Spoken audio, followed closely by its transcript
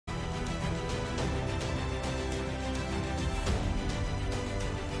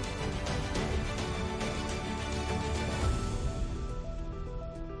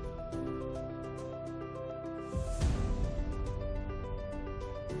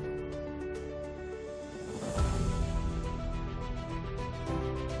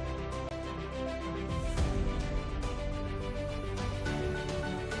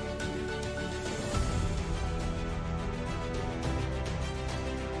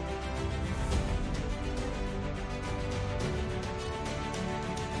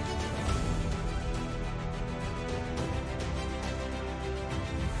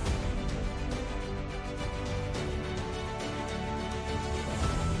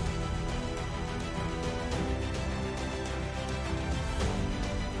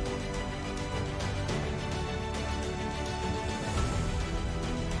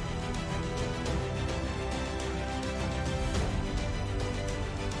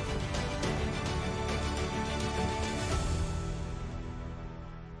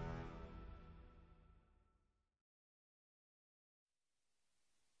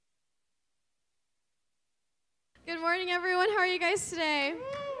Good morning, everyone. How are you guys today?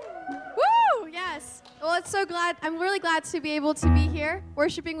 Woo! Yes. Well, I'm really glad to be able to be here,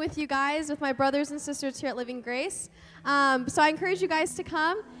 worshiping with you guys, with my brothers and sisters here at Living Grace. So I encourage you guys to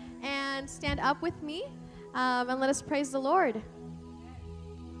come and stand up with me, and let us praise the Lord.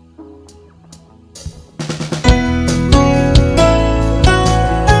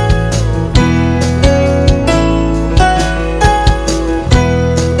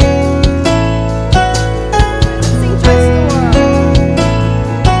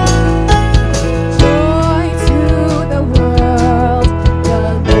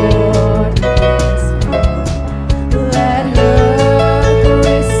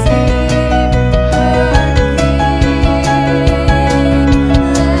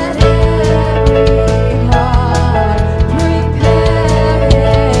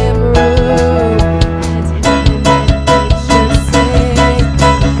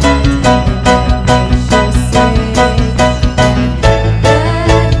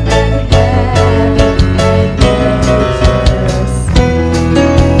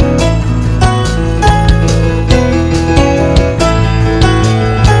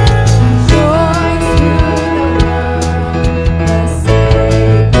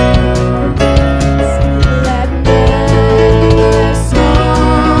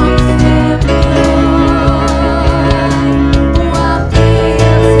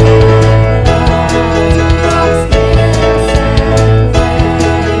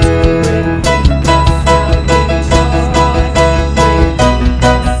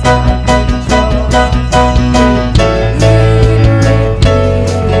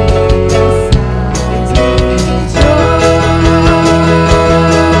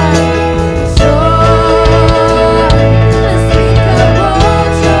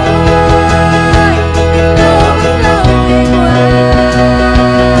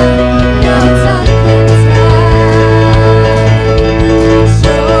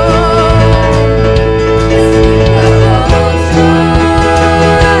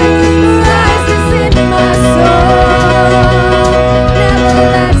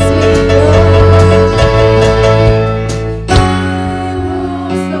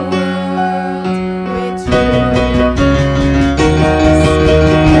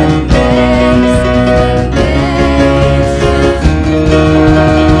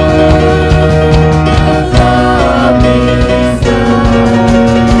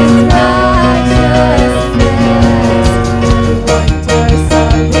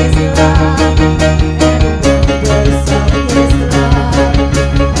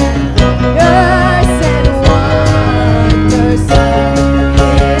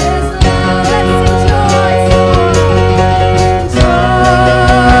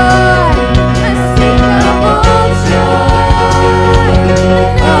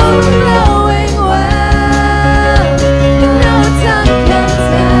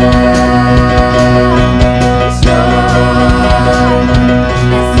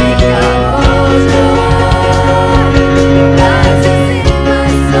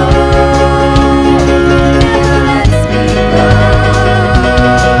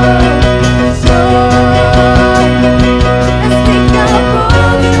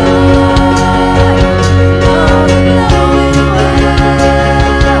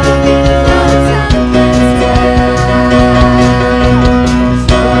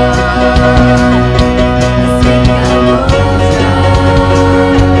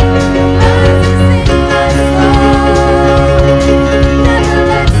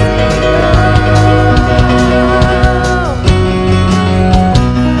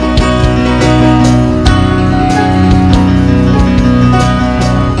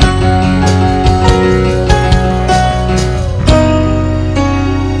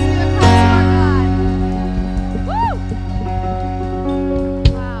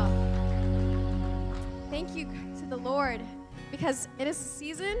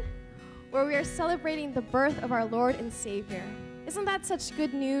 Savior. Isn't that such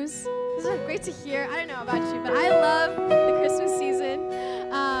good news? Isn't it great to hear? I don't know about you, but I love the Christmas season.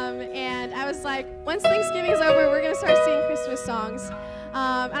 And I was like, once Thanksgiving is over, we're going to start singing Christmas songs.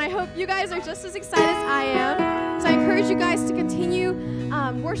 And I hope you guys are just as excited as I am. So I encourage you guys to continue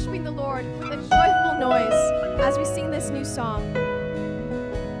worshiping the Lord with a joyful noise as we sing this new song.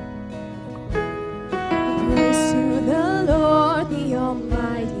 Praise to the Lord, the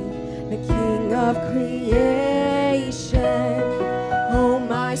Almighty, the King of creation. Oh,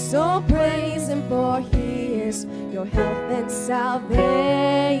 my soul, praise Him, for He is your health and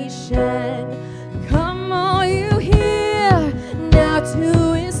salvation. Come, all you here, now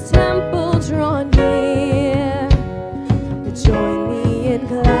to His temple draw near. Join me in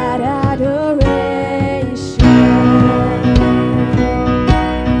glad adoration.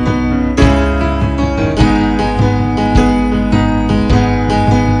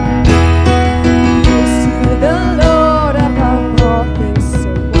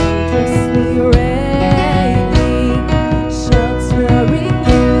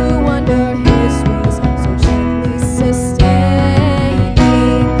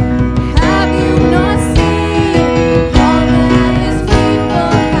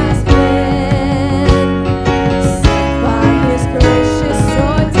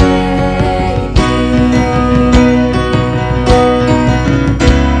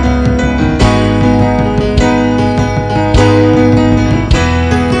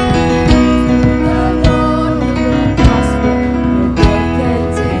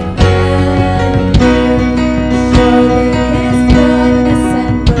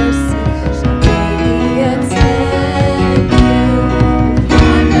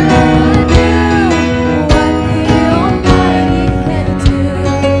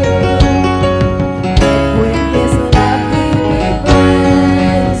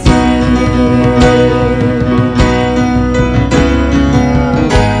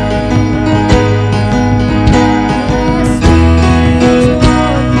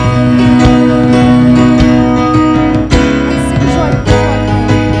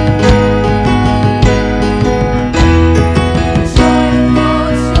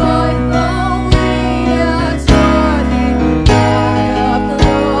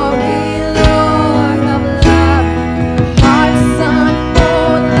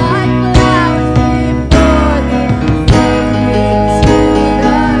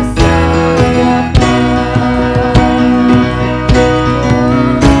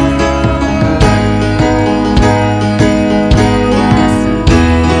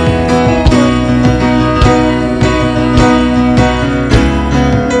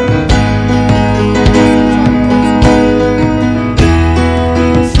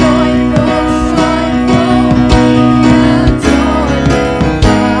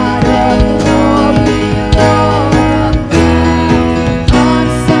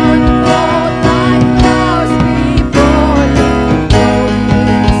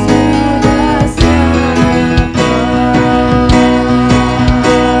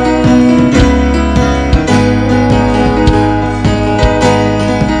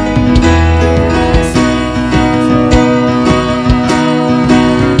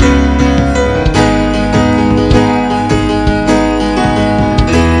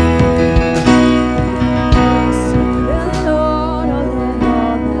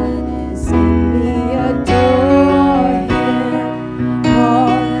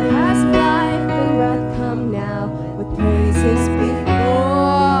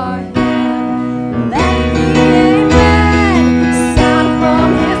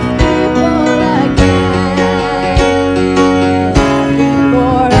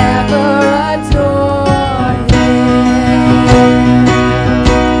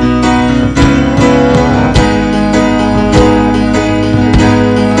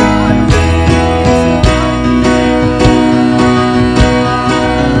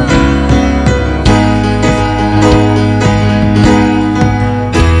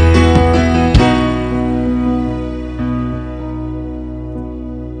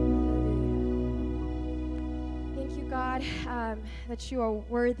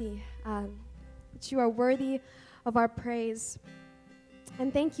 that you are worthy, of our praise.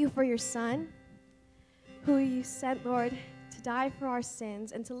 And thank you for your Son, who you sent, Lord, to die for our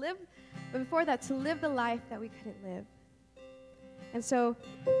sins and to live, but before that, to live the life that we couldn't live. And so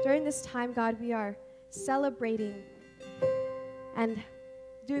during this time, God, we are celebrating and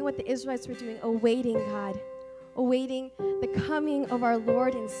doing what the Israelites were doing, awaiting, God, awaiting the coming of our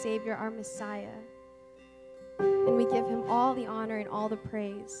Lord and Savior, our Messiah. And we give him all the honor and all the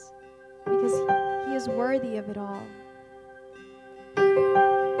praise because he is worthy of it all.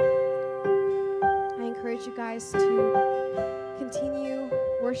 I encourage you guys to continue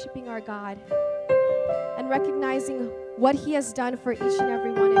worshiping our God and recognizing what he has done for each and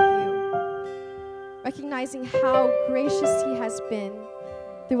every one of you. Recognizing how gracious he has been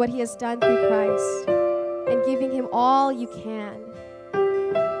through what he has done through Christ, and giving him all you can,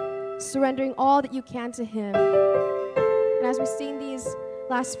 surrendering all that you can to him. And as we sing these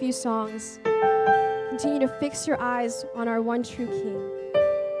last few songs, continue to fix your eyes on our one true King.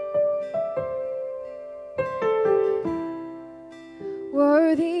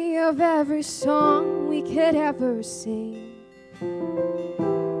 Worthy of every song we could ever sing,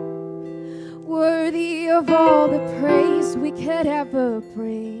 worthy of all the praise we could ever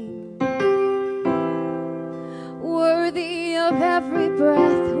bring, worthy of every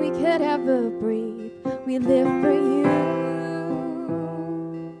breath we could ever breathe. We live for you.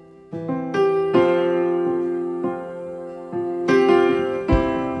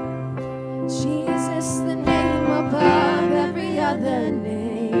 Jesus, the name above every other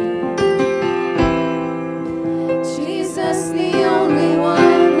name. Jesus, the only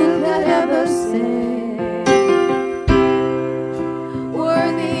one who could ever save.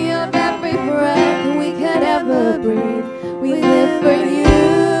 Worthy of every breath we could ever breathe. We live for you.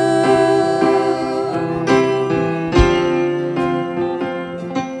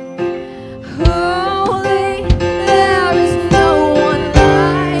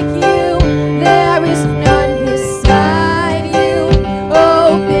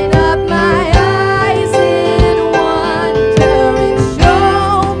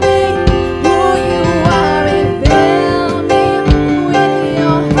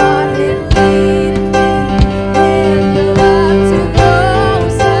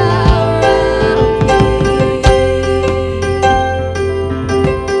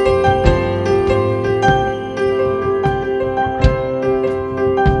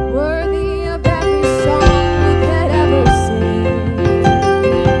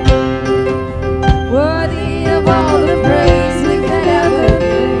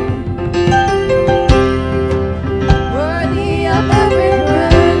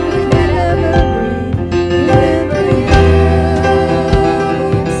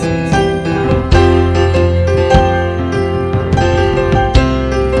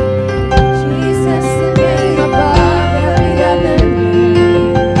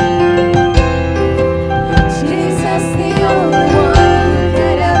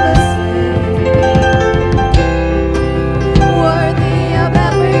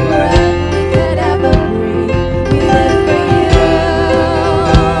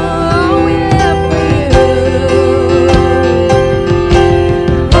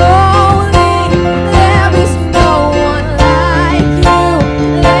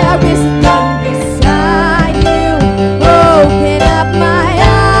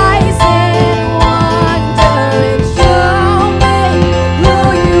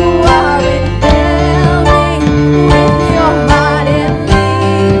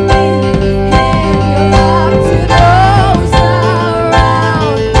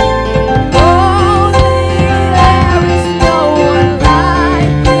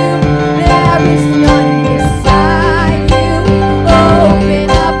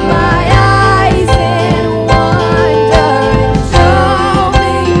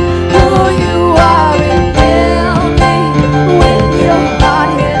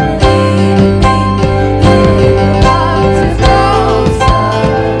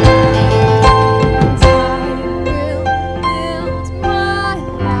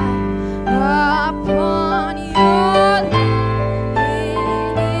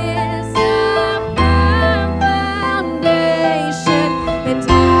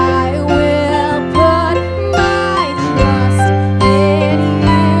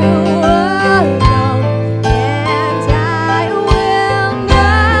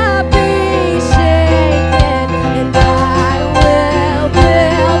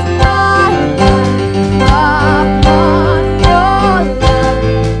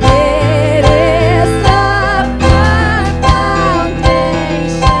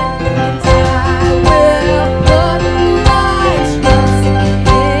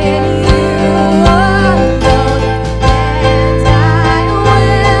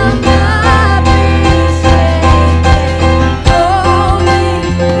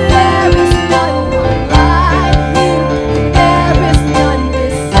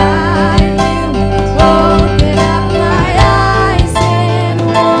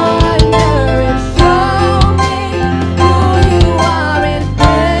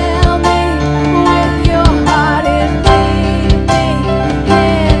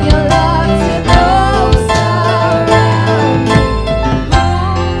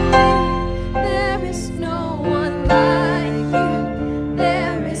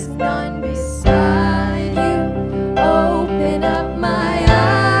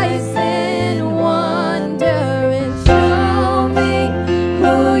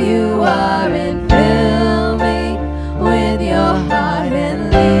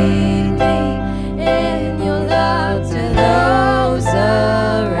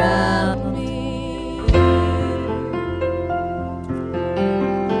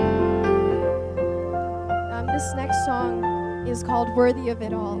 worthy of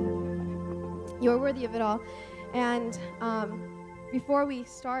it all. You are worthy of it all. And before we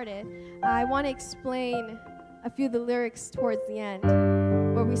started, I want to explain a few of the lyrics towards the end,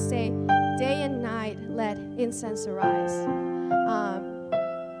 where we say, day and night let incense arise.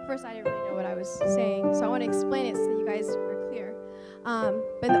 First, I didn't really know what I was saying, so I want to explain it so that you guys are clear.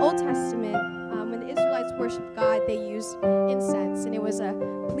 But in the Old Testament, when the Israelites worshiped God, they used incense, and it was a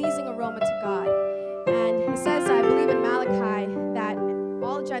pleasing aroma to God. And it says, I believe in Malachi, that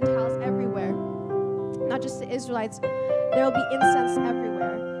all Gentiles everywhere, not just the Israelites, there will be incense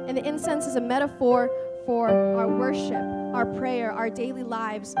everywhere. And the incense is a metaphor for our worship, our prayer, our daily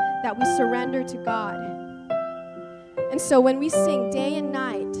lives that we surrender to God. And so when we sing day and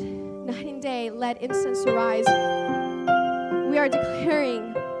night, night and day, let incense arise, we are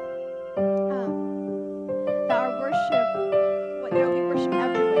declaring that our worship, there will be worship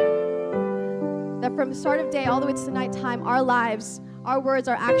everywhere. That from the start of day all the way to the nighttime, our lives, our words,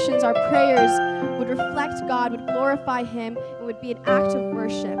 our actions, our prayers would reflect God, would glorify Him, and would be an act of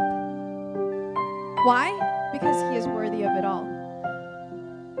worship. Why? Because He is worthy of it all.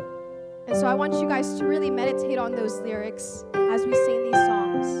 And so I want you guys to really meditate on those lyrics as we sing these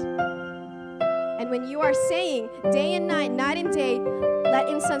songs. And when you are saying day and night, night and day, let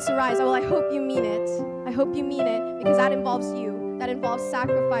incense arise, well, I hope you mean it. I hope you mean it, because that involves you. That involves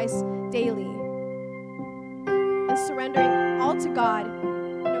sacrifice daily. And surrendering all to God,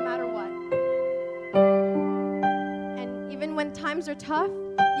 no matter what. And even when times are tough,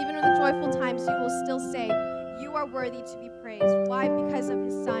 even in the joyful times, you will still say, you are worthy to be praised. Why? Because of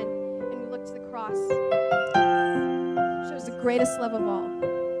His Son. And we look to the cross. It shows the greatest love of all.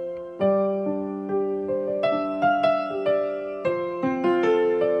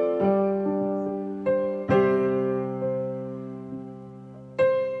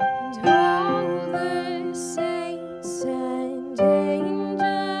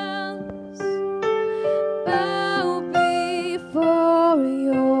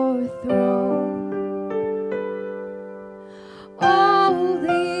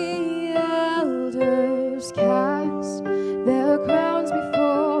 Cast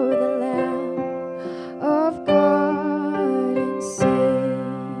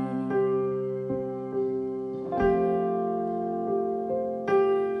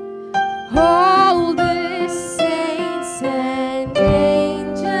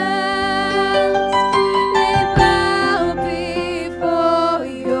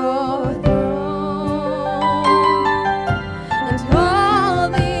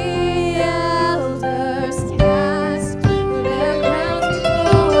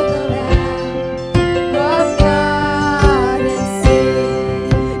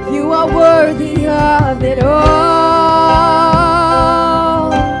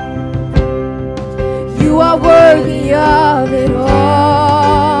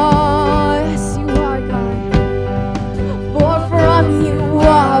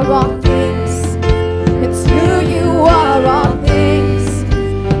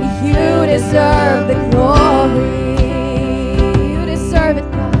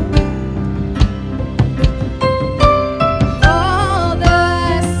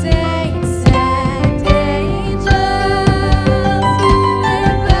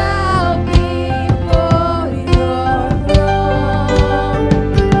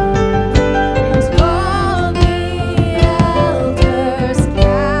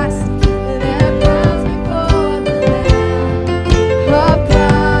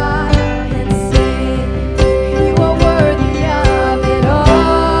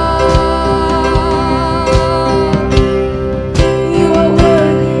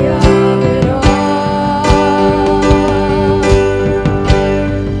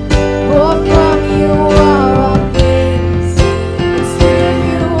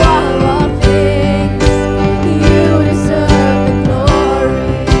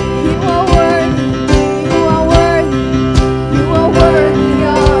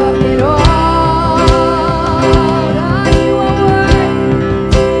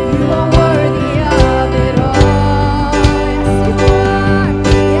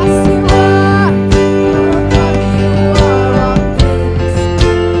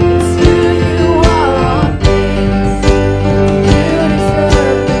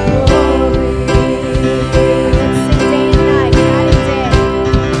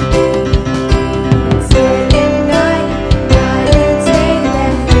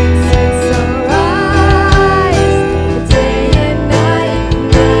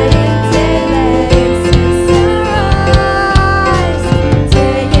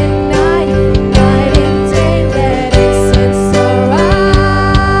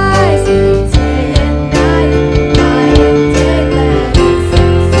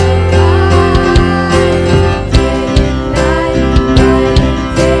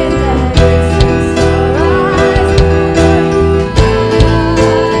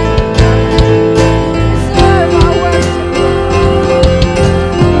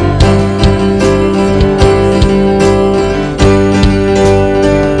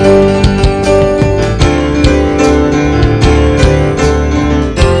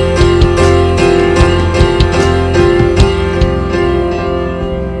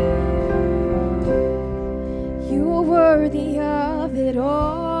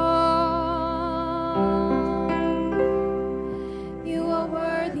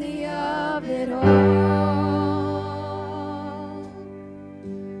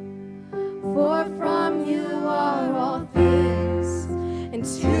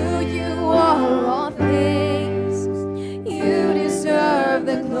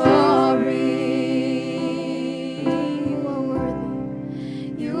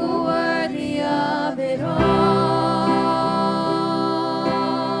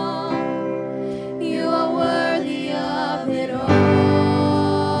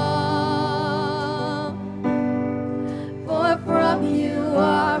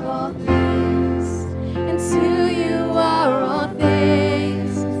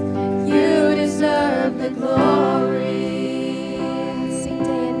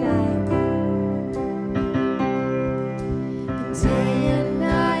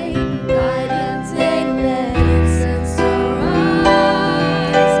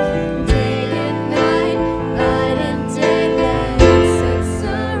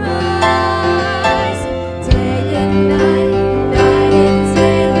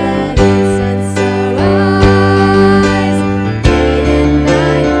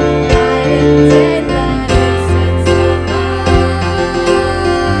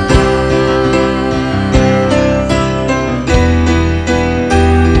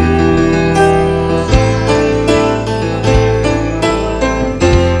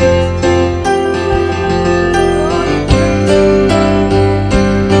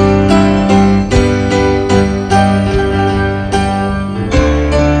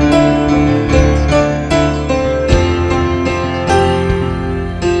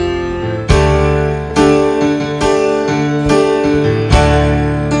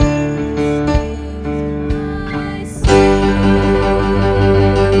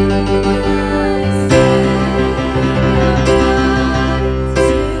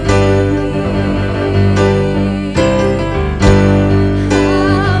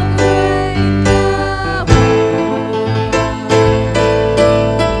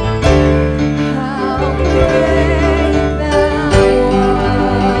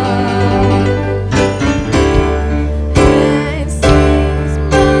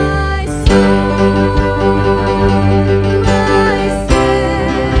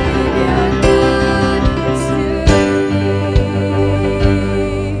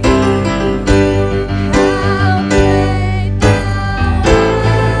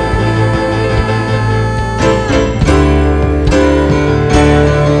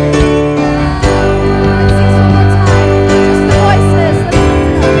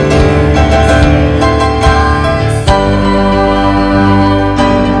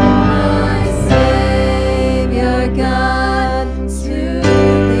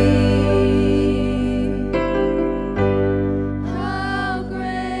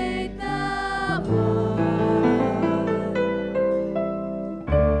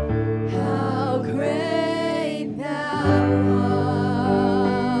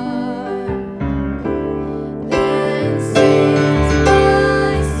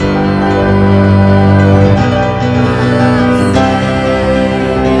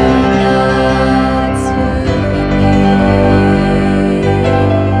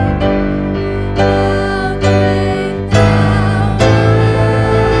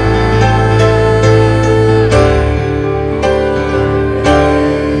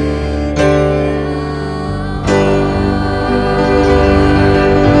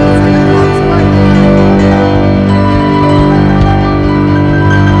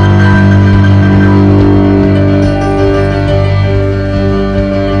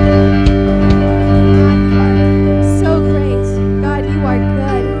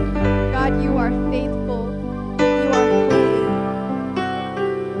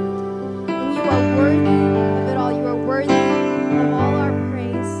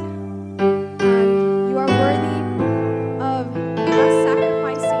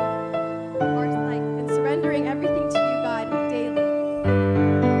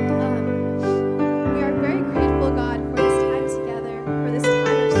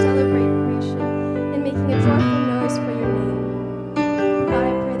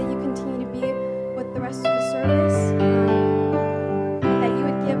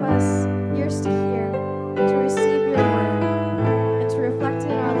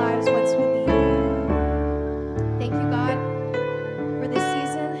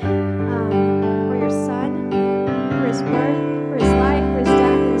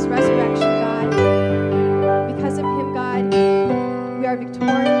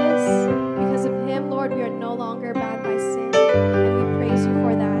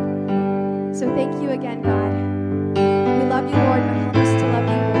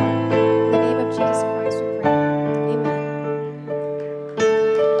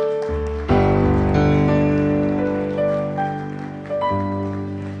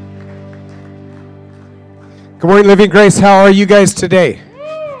Morning Living Grace, how are you guys today?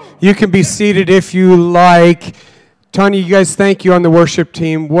 You can be seated if you like. Tanya, you guys, thank you on the worship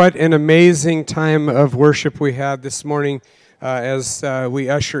team. What an amazing time of worship we had this morning as we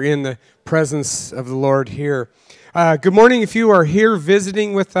usher in the presence of the Lord here. Good morning. If you are here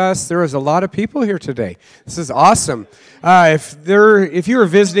visiting with us, there is a lot of people here today. This is awesome. If you are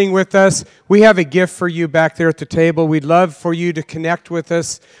visiting with us, we have a gift for you back there at the table. We'd love for you to connect with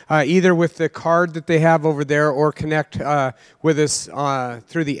us, either with the card that they have over there or connect with us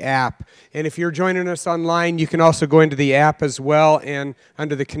through the app. And if you're joining us online, you can also go into the app as well, and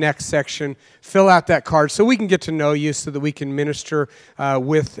under the Connect section, fill out that card so we can get to know you, so that we can minister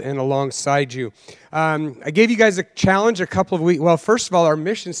with and alongside you. I gave you guys a challenge a couple of weeks. Well, first of all, our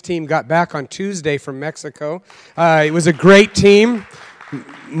missions team got back on Tuesday from Mexico. It was a great team.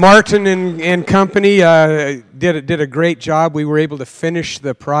 Martin and company did a great job. We were able to finish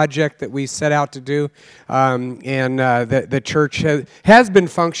the project that we set out to do, and the church has been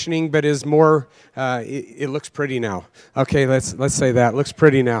functioning, but is more. It looks pretty now. Okay, let's say that it looks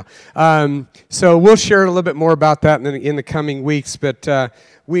pretty now. So we'll share a little bit more about that in the coming weeks. But I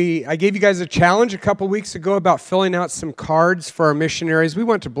gave you guys a challenge a couple weeks ago about filling out some cards for our missionaries. We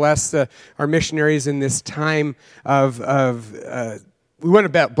want to bless our missionaries in this time of. We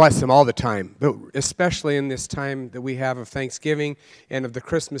want to bless them all the time, but especially in this time that we have of Thanksgiving and of the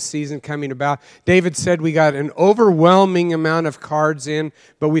Christmas season coming about. David said we got an overwhelming amount of cards in,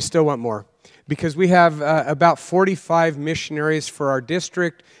 but we still want more, because we have about 45 missionaries for our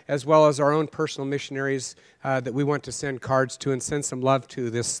district, as well as our own personal missionaries that we want to send cards to and send some love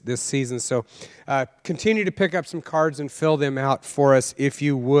to this season. So continue to pick up some cards and fill them out for us if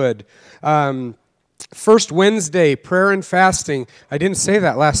you would. First Wednesday, prayer and fasting. I didn't say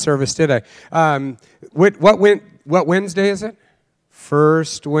that last service, did I? What Wednesday is it?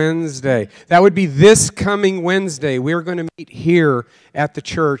 First Wednesday. That would be this coming Wednesday. We're going to meet here at the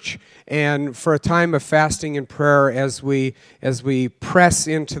church, and for a time of fasting and prayer as we press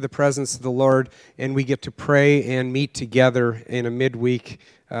into the presence of the Lord, and we get to pray and meet together in a midweek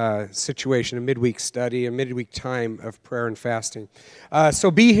situation, a midweek study, a midweek time of prayer and fasting. So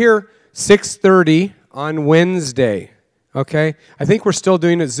be here 6:30 on Wednesday, okay? I think we're still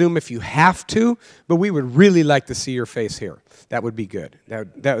doing it Zoom if you have to, but we would really like to see your face here. That would be good.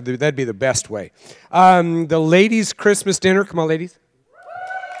 That'd be the best way. The ladies' Christmas dinner, come on, ladies.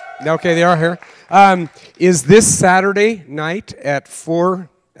 Okay, they are here. Is this Saturday night at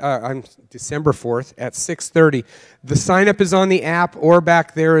on December 4th at 6:30. The sign-up is on the app or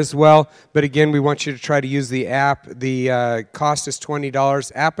back there as well, but again, we want you to try to use the app. The cost is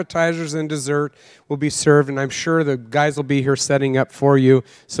 $20. Appetizers and dessert will be served, and I'm sure the guys will be here setting up for you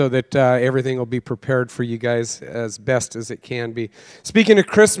so that everything will be prepared for you guys as best as it can be. Speaking of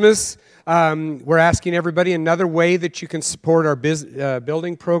Christmas, we're asking everybody, another way that you can support our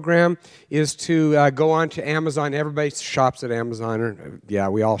building program is to go on to Amazon. Everybody shops at Amazon. Yeah,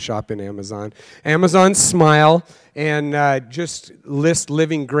 we all shop in Amazon. Amazon Smile, and just list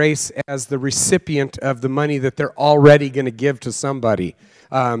Living Grace as the recipient of the money that they're already going to give to somebody.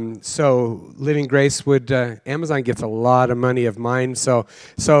 So Living Grace Amazon gets a lot of money of mine, so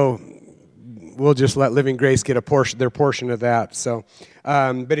we'll just let Living Grace get their portion of that. So,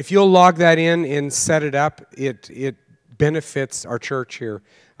 but if you'll log that in and set it up, it benefits our church here,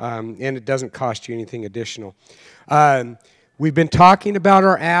 and it doesn't cost you anything additional. We've been talking about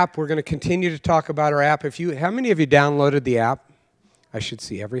our app. We're going to continue to talk about our app. How many of you downloaded the app? I should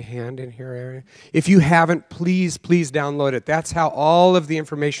see every hand in here. If you haven't, please download it. That's how all of the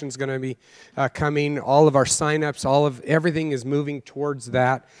information is going to be coming. All of our sign-ups, everything is moving towards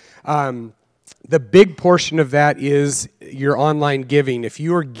that. The big portion of that is your online giving. If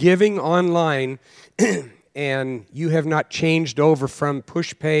you are giving online and you have not changed over from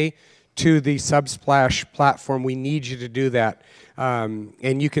PushPay to the Subsplash platform, we need you to do that.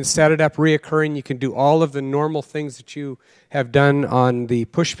 And you can set it up reoccurring. You can do all of the normal things that you have done on the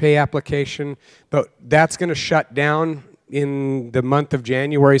PushPay application, but that's going to shut down in the month of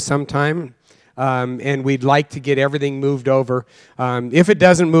January sometime. And we'd like to get everything moved over. If it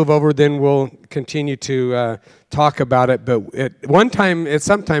doesn't move over, then we'll continue to talk about it. But sometime it's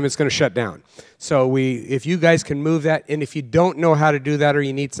going to shut down. So if you guys can move that, and if you don't know how to do that or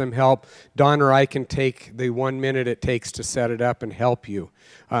you need some help, Don or I can take the 1 minute it takes to set it up and help you.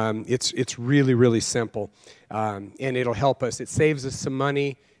 It's really, really simple, and it'll help us. It saves us some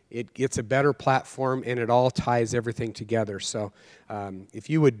money. it's a better platform, and it all ties everything together. So if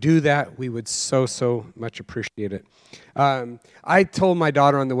you would do that, we would so much appreciate it. I told my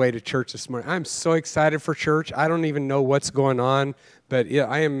daughter on the way to church this morning, I'm so excited for church. I don't even know what's going on, but yeah,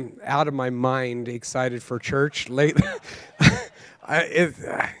 I am out of my mind excited for church lately.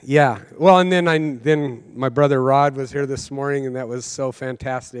 Yeah. Well, and then my brother Rod was here this morning, and that was so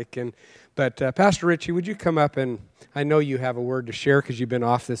fantastic. But Pastor Richie, would you come up, and I know you have a word to share because you've been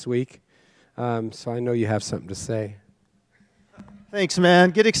off this week, so I know you have something to say. Thanks,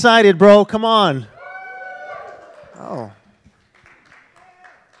 man. Get excited, bro. Come on. Oh.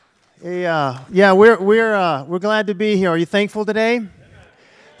 Yeah, we're glad to be here. Are you thankful today?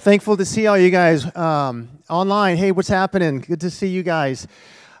 Thankful to see all you guys online. Hey, what's happening? Good to see you guys.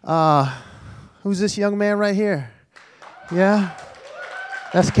 Who's this young man right here? Yeah?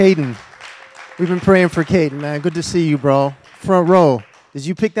 That's Caden. We've been praying for Caden, man. Good to see you, bro. Front row. Did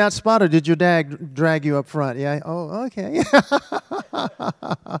you pick that spot, or did your dad drag you up front? Yeah? Oh, okay.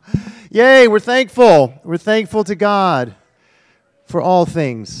 Yay, we're thankful. We're thankful to God for all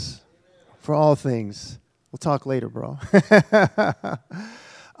things. For all things. We'll talk later, bro.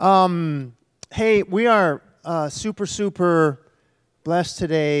 Hey, we are super blessed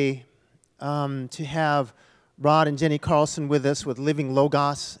today to have Rod and Jenni Carlson with us with Living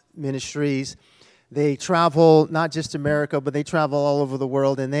Logos Ministries. They travel not just America, but they travel all over the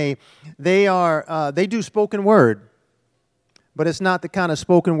world, and they do spoken word, but it's not the kind of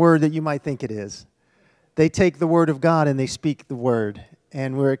spoken word that you might think it is. They take the word of God and they speak the word,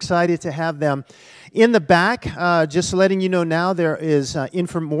 and we're excited to have them. In the back, just letting you know now, there is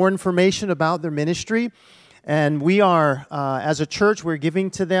more information about their ministry, and we are, as a church, we're giving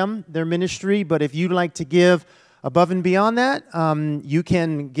to them their ministry, but if you'd like to give above and beyond that, you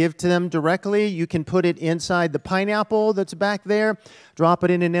can give to them directly. You can put it inside the pineapple that's back there, drop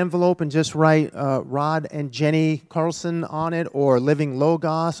it in an envelope, and just write Rod and Jenni Carlson on it, or Living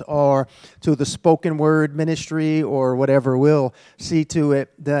Logos, or to the Spoken Word Ministry, or whatever. We'll see to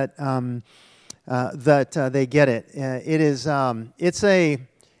it that they get it. It is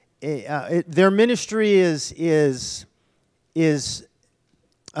their ministry is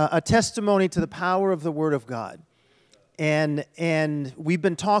a testimony to the power of the Word of God. And we've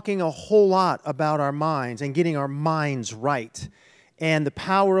been talking a whole lot about our minds and getting our minds right, and the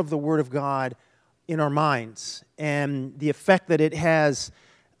power of the Word of God in our minds and the effect that it has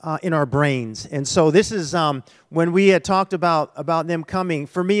in our brains. And so this is when we had talked about them coming.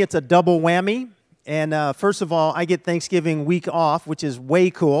 For me, it's a double whammy. And first of all, I get Thanksgiving week off, which is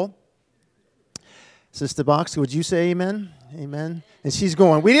way cool. Sister Box, would you say amen? Amen. And she's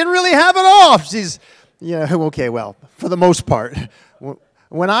going, we didn't really have it off. She's, yeah, okay, well, for the most part.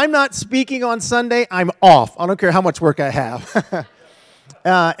 When I'm not speaking on Sunday, I'm off. I don't care how much work I have.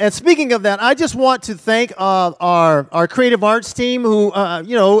 And speaking of that, I just want to thank our creative arts team who,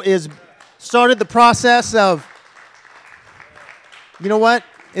 is started the process of, you know what?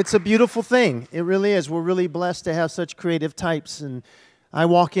 It's a beautiful thing. It really is. We're really blessed to have such creative types. And I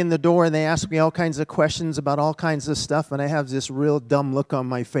walk in the door and they ask me all kinds of questions about all kinds of stuff, and I have this real dumb look on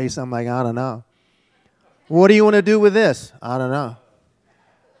my face. I'm like, I don't know. What do you want to do with this? I don't know.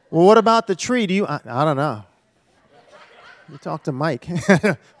 Well, what about the tree? I don't know. You talk to Mike.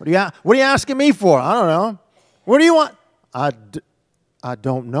 What are you asking me for? I don't know. What do you want? I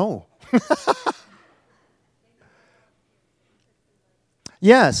don't know.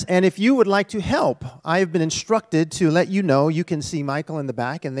 Yes, and if you would like to help, I have been instructed to let you know. You can see Michael in the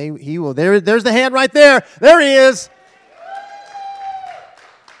back, and he will. There's the hand right there. There he is.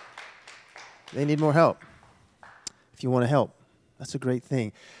 They need more help. If you want to help, that's a great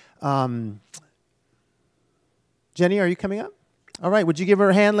thing. Jenni, are you coming up? All right, would you give her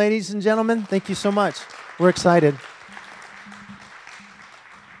a hand, ladies and gentlemen? Thank you so much. We're excited.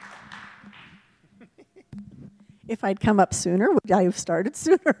 If I'd come up sooner, would I have started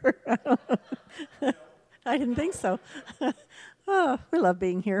sooner? I didn't think so. Oh, we love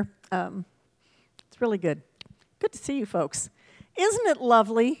being here. It's really good. Good to see you folks. Isn't it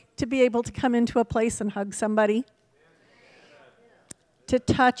lovely to be able to come into a place and hug somebody? To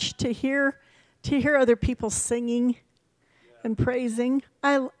touch, to hear other people singing and praising.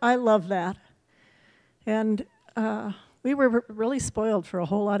 I love that. And we were really spoiled for a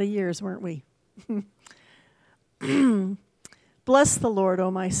whole lot of years, weren't we? Bless the Lord, O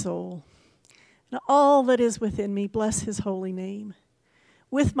my soul, and all that is within me, bless his holy name.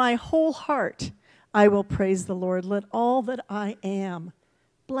 With my whole heart, I will praise the Lord. Let all that I am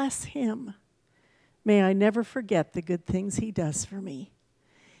bless him. May I never forget the good things he does for me.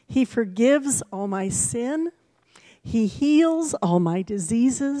 He forgives all my sin. He heals all my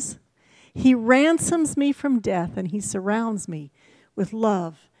diseases. He ransoms me from death, and he surrounds me with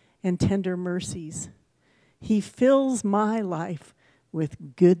love and tender mercies. He fills my life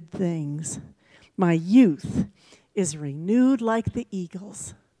with good things. My youth is renewed like the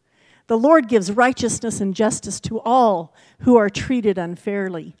eagles. The Lord gives righteousness and justice to all who are treated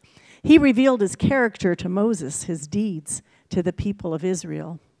unfairly. He revealed his character to Moses, his deeds to the people of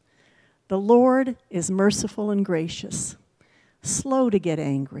Israel. The Lord is merciful and gracious, slow to get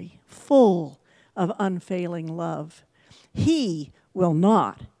angry, full of unfailing love. He will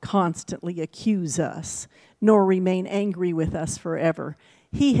not constantly accuse us, nor remain angry with us forever.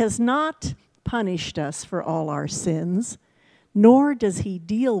 He has not punished us for all our sins, nor does he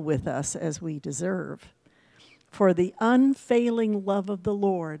deal with us as we deserve. For the unfailing love of the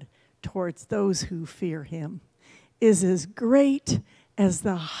Lord towards those who fear him is as great as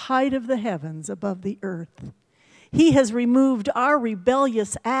the height of the heavens above the earth. He has removed our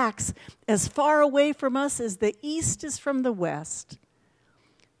rebellious acts as far away from us as the east is from the west.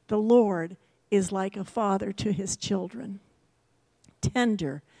 The Lord is like a father to his children,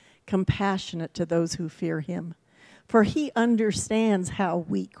 tender, compassionate to those who fear him. For he understands how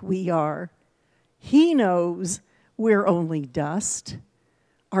weak we are. He knows we're only dust.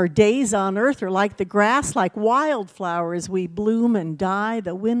 Our days on earth are like the grass, like wildflowers. We bloom and die.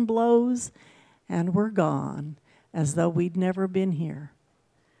 The wind blows, and we're gone, as though we'd never been here.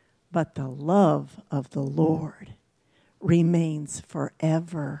 But the love of the Lord remains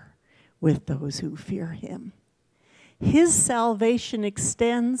forever with those who fear him. His salvation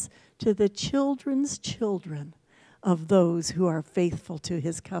extends to the children's children of those who are faithful to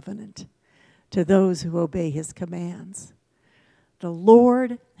his covenant, to those who obey his commands. The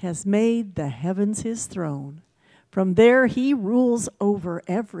Lord has made the heavens his throne. From there he rules over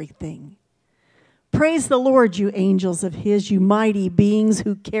everything. Praise the Lord, you angels of his, you mighty beings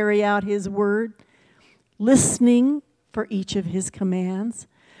who carry out his word, listening for each of his commands.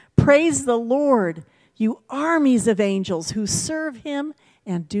 Praise the Lord, you armies of angels who serve him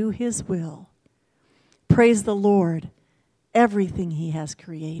and do his will. Praise the Lord, everything he has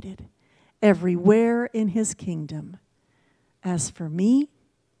created, everywhere in his kingdom. As for me,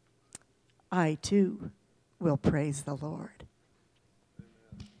 I too will praise the Lord.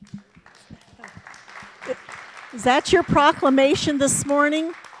 Is that your proclamation this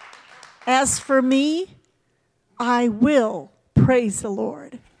morning? As for me, I will praise the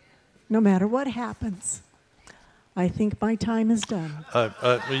Lord, no matter what happens. I think my time is done.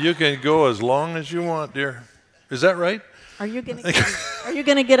 You can go as long as you want, dear. Is that right? Are you going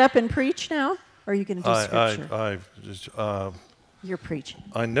to get up and preach now? Or are you going to do scripture? You're preaching.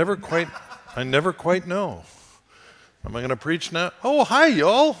 I never quite know. Am I going to preach now? Oh, hi,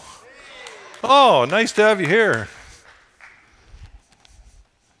 y'all. Oh, nice to have you here.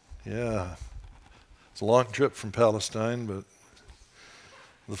 Yeah. It's a long trip from Palestine, but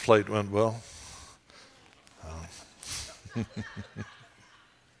the flight went well.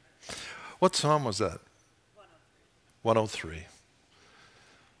 What psalm was that? 103.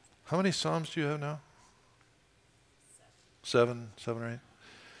 How many psalms do you have now? Seven or eight?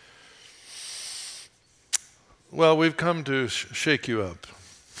 Well, we've come to shake you up.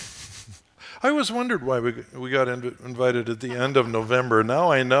 I always wondered why we got invited at the end of November.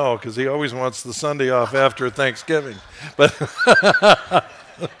 Now I know, because he always wants the Sunday off after Thanksgiving. But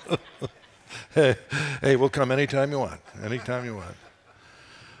hey, we'll come anytime you want. Anytime you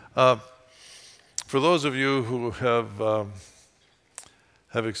want. For those of you who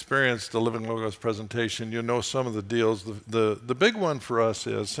have experienced the Living Logos presentation, you know some of the deals. The big one for us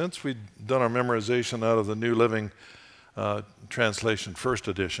is, since we've done our memorization out of the New Living Translation, First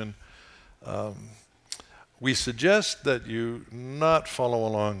Edition, we suggest that you not follow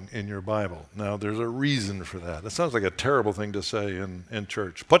along in your Bible. Now, there's a reason for that. It sounds like a terrible thing to say in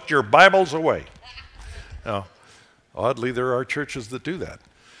church. Put your Bibles away. Now, oddly, there are churches that do that.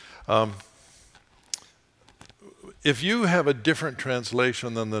 If you have a different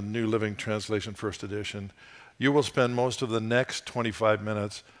translation than the New Living Translation First Edition, you will spend most of the next 25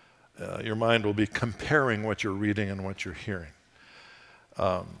 minutes, your mind will be comparing what you're reading and what you're hearing.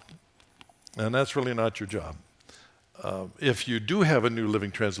 And that's really not your job. If you do have a New Living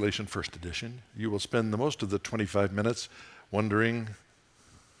Translation First Edition, you will spend the most of the 25 minutes wondering,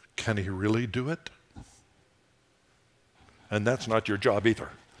 can he really do it? And that's not your job either.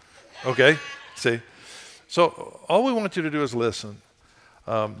 Okay? See? So all we want you to do is listen.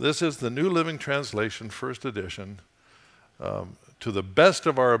 This is the New Living Translation, First Edition. To the best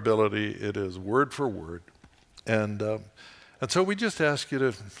of our ability, it is word for word. And so we just ask you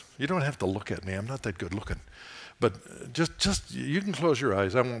to, you don't have to look at me, I'm not that good looking. But just you can close your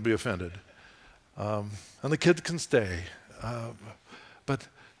eyes. I won't be offended. And the kids can stay. But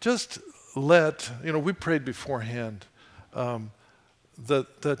just we prayed beforehand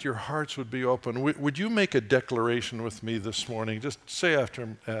that your hearts would be open. Would you make a declaration with me this morning? Just say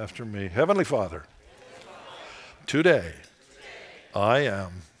after me. Heavenly Father, today I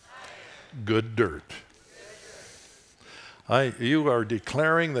am good dirt. You are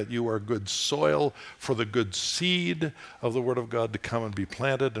declaring that you are good soil for the good seed of the Word of God to come and be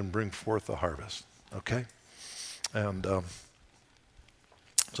planted and bring forth the harvest. Okay? And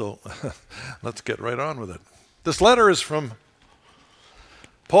so let's get right on with it. This letter is from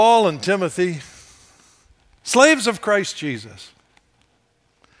Paul and Timothy, slaves of Christ Jesus.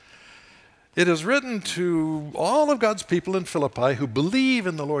 It is written to all of God's people in Philippi who believe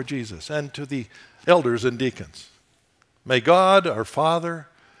in the Lord Jesus, and to the elders and deacons. May God, our Father,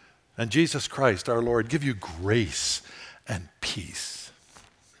 and Jesus Christ, our Lord, give you grace and peace.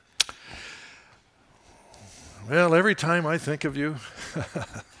 Well, every time I think of you,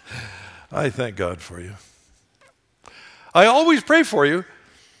 I thank God for you. I always pray for you,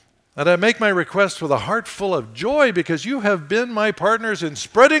 and I make my request with a heart full of joy, because you have been my partners in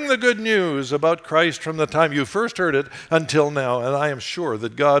spreading the good news about Christ from the time you first heard it until now. And I am sure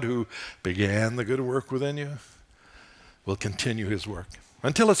that God, who began the good work within you, will continue his work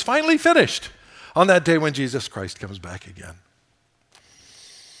until it's finally finished on that day when Jesus Christ comes back again.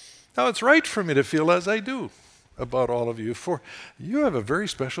 Now, it's right for me to feel as I do about all of you, for you have a very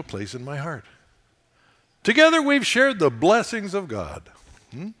special place in my heart. Together we've shared the blessings of God,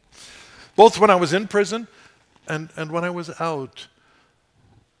 both when I was in prison and when I was out,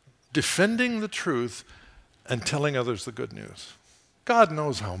 defending the truth and telling others the good news. God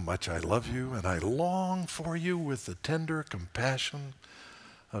knows how much I love you, and I long for you with the tender compassion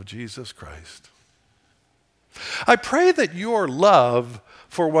of Jesus Christ. I pray that your love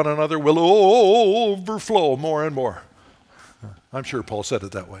for one another will overflow more and more. I'm sure Paul said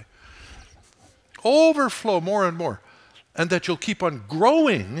it that way. Overflow more and more. And that you'll keep on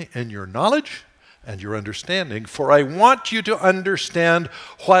growing in your knowledge and your understanding, for I want you to understand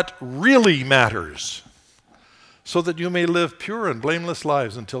what really matters, so that you may live pure and blameless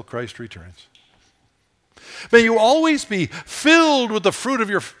lives until Christ returns. May you always be filled with the fruit of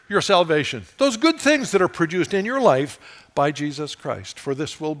your salvation, those good things that are produced in your life by Jesus Christ, for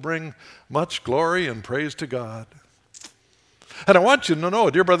this will bring much glory and praise to God. And I want you to know,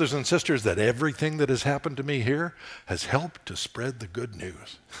 dear brothers and sisters, that everything that has happened to me here has helped to spread the good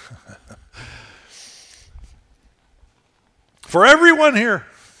news. For everyone here,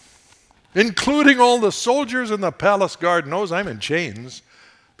 including all the soldiers in the palace guard, knows I'm in chains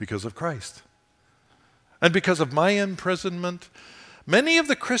because of Christ. And because of my imprisonment, many of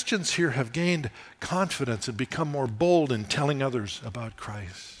the Christians here have gained confidence and become more bold in telling others about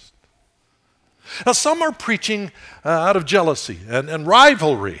Christ. Now, some are preaching out of jealousy and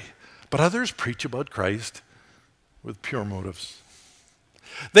rivalry, but others preach about Christ with pure motives.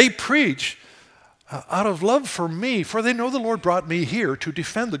 They preach out of love for me, for they know the Lord brought me here to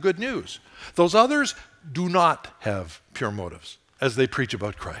defend the good news. Those others do not have pure motives as they preach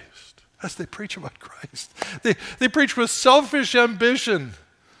about Christ. As they preach about Christ. They preach with selfish ambition,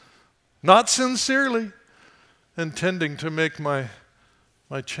 not sincerely, intending to make my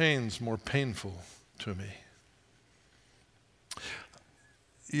chains more painful to me.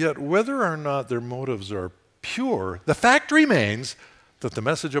 Yet whether or not their motives are pure, the fact remains that the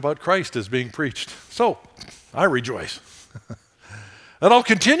message about Christ is being preached. So, I rejoice. And I'll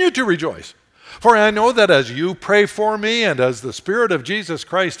continue to rejoice. For I know that as you pray for me and as the Spirit of Jesus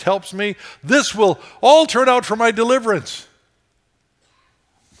Christ helps me, this will all turn out for my deliverance.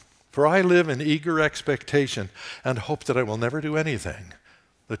 For I live in eager expectation and hope that I will never do anything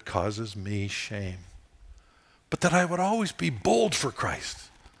that causes me shame, but that I would always be bold for Christ,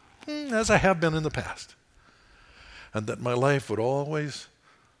 as I have been in the past, and that my life would always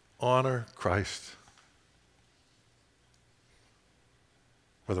honor Christ,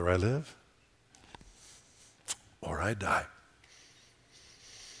 whether I live or I die.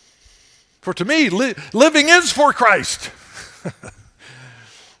 For to me, living is for Christ.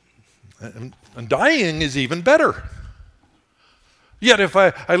 And dying is even better. Yet if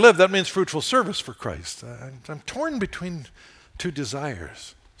I live, that means fruitful service for Christ. I'm torn between two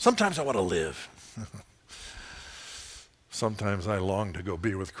desires. Sometimes I want to live. Sometimes I long to go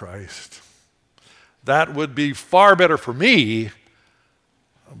be with Christ. That would be far better for me,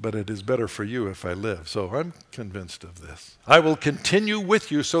 but it is better for you if I live. So I'm convinced of this. I will continue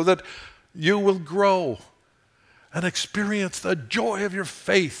with you so that you will grow and experience the joy of your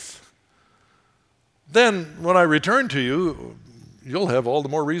faith, then when I return to you, you'll have all the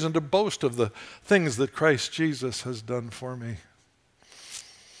more reason to boast of the things that Christ Jesus has done for me.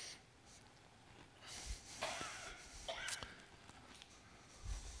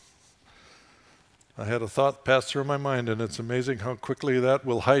 I had a thought pass through my mind, and it's amazing how quickly that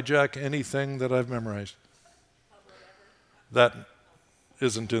will hijack anything that I've memorized. That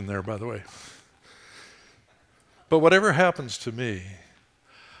isn't in there, by the way. But whatever happens to me,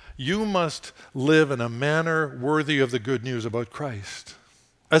 you must live in a manner worthy of the good news about Christ,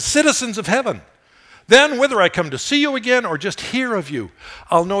 as citizens of heaven. Then, whether I come to see you again or just hear of you,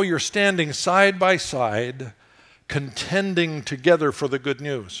 I'll know you're standing side by side, contending together for the good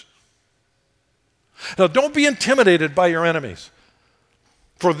news. Now, don't be intimidated by your enemies,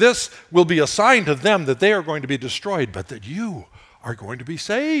 for this will be a sign to them that they are going to be destroyed, but that you are going to be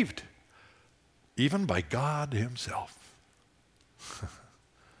saved, even by God Himself.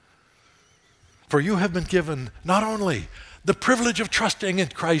 For you have been given not only the privilege of trusting in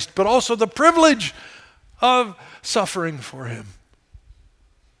Christ, but also the privilege of suffering for Him.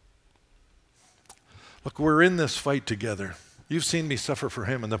 Look, we're in this fight together. You've seen me suffer for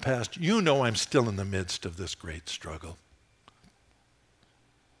Him in the past. You know I'm still in the midst of this great struggle.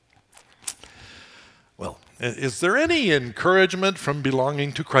 Well, is there any encouragement from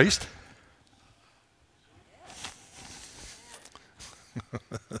belonging to Christ?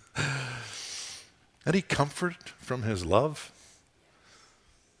 Any comfort from His love?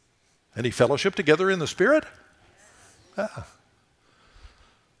 Any fellowship together in the Spirit? Ah.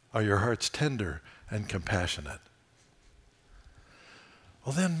 Are your hearts tender and compassionate?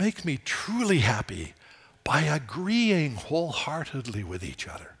 Well, then make me truly happy by agreeing wholeheartedly with each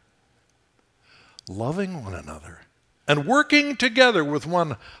other, loving one another, and working together with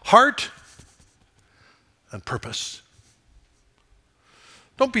one heart and purpose.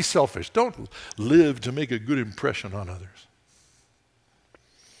 Don't be selfish. Don't live to make a good impression on others.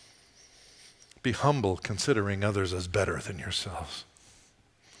 Be humble, considering others as better than yourselves.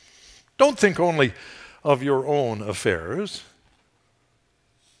 Don't think only of your own affairs,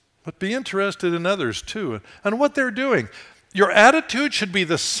 but be interested in others too and what they're doing. Your attitude should be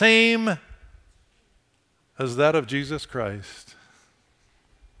the same as that of Jesus Christ.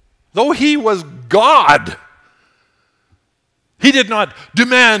 Though He was God, He did not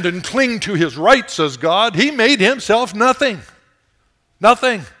demand and cling to His rights as God. He made Himself nothing.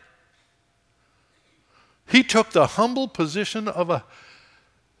 Nothing. He took the humble position of a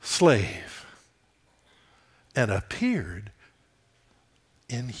slave and appeared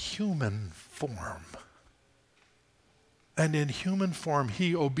in human form. And in human form,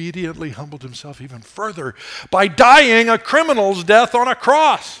 He obediently humbled Himself even further by dying a criminal's death on a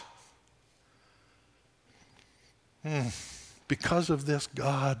cross. Because of this,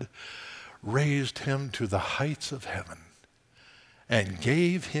 God raised Him to the heights of heaven and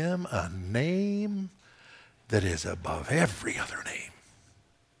gave Him a name that is above every other name.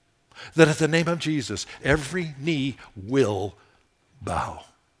 That at the name of Jesus, every knee will bow.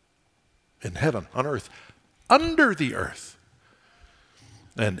 In heaven, on earth, under the earth.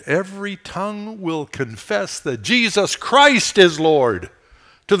 And every tongue will confess that Jesus Christ is Lord,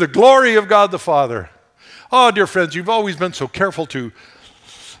 to the glory of God the Father. Oh, dear friends, you've always been so careful to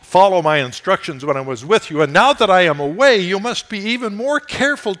follow my instructions when I was with you, and now that I am away, you must be even more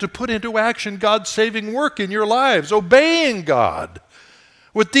careful to put into action God's saving work in your lives, obeying God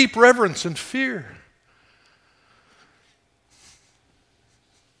with deep reverence and fear.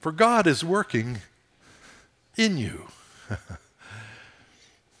 For God is working in you,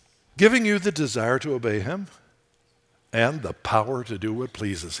 giving you the desire to obey Him and the power to do what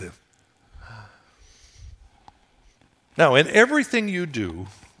pleases Him. Now, in everything you do,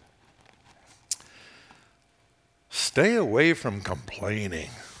 stay away from complaining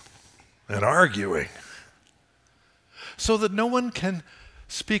and arguing so that no one can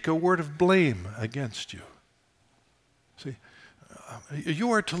speak a word of blame against you. See, you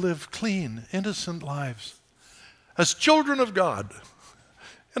are to live clean, innocent lives as children of God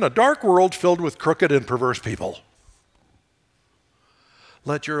in a dark world filled with crooked and perverse people.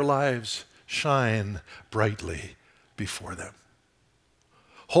 Let your lives shine brightly before them.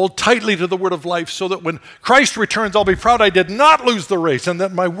 Hold tightly to the word of life so that when Christ returns, I'll be proud I did not lose the race and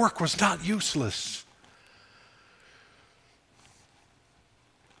that my work was not useless.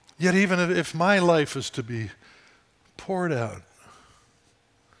 Yet even if my life is to be poured out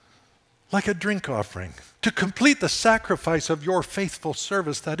like a drink offering to complete the sacrifice of your faithful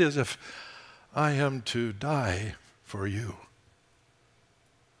service, that is, if I am to die for you,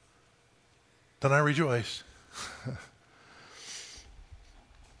 then I rejoice.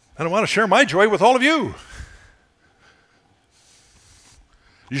 And I want to share my joy with all of you.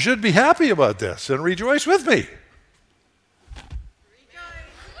 You should be happy about this and rejoice with me.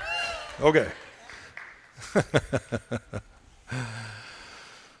 Okay.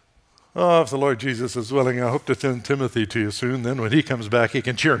 Oh, if the Lord Jesus is willing, I hope to send Timothy to you soon. Then when he comes back, he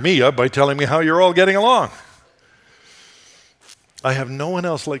can cheer me up by telling me how you're all getting along. I have no one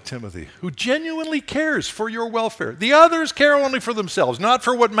else like Timothy who genuinely cares for your welfare. The others care only for themselves, not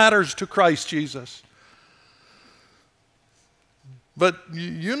for what matters to Christ Jesus. But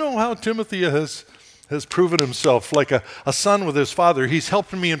you know how Timothy has proven himself like a son with his father. He's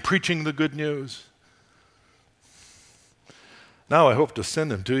helped me in preaching the good news. Now I hope to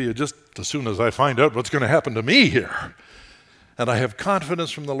send him to you just as soon as I find out what's going to happen to me here. And I have confidence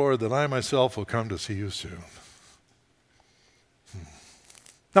from the Lord that I myself will come to see you soon.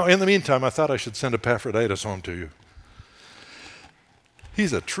 Now, in the meantime, I thought I should send Epaphroditus home to you.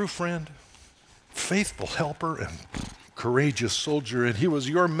 He's a true friend, faithful helper, and courageous soldier, and he was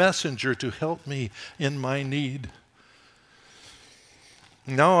your messenger to help me in my need.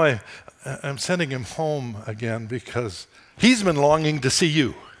 Now I'm sending him home again because he's been longing to see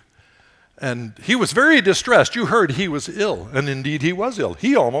you. And he was very distressed. You heard he was ill, and indeed he was ill.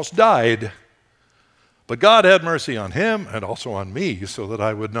 He almost died. But God had mercy on him and also on me so that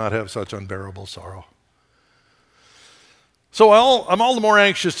I would not have such unbearable sorrow. So I'm all the more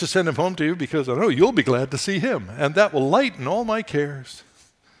anxious to send him home to you because I know you'll be glad to see him, and that will lighten all my cares.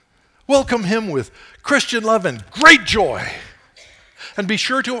 Welcome him with Christian love and great joy. And be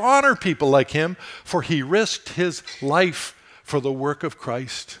sure to honor people like him, for he risked his life for the work of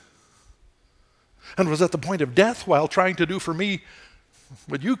Christ and was at the point of death while trying to do for me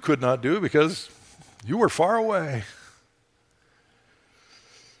what you could not do because you were far away.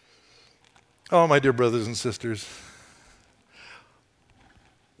 Oh, my dear brothers and sisters,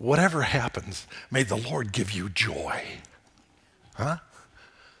 whatever happens, may the Lord give you joy. Huh?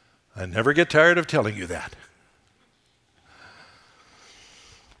 I never get tired of telling you that.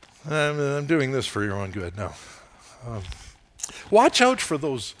 I'm doing this for your own good. Now, watch out for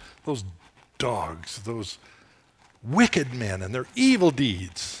those dogs, those wicked men and their evil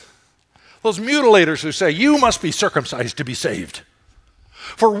deeds. Those mutilators who say, you must be circumcised to be saved.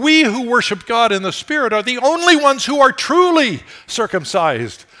 For we who worship God in the Spirit are the only ones who are truly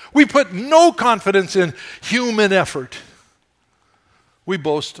circumcised. We put no confidence in human effort. We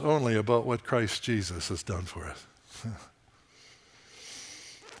boast only about what Christ Jesus has done for us.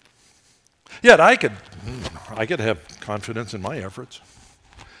 Yet I could have confidence in my efforts.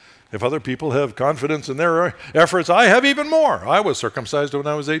 If other people have confidence in their efforts, I have even more. I was circumcised when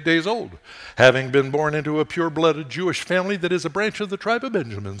I was 8 days old, having been born into a pure-blooded Jewish family that is a branch of the tribe of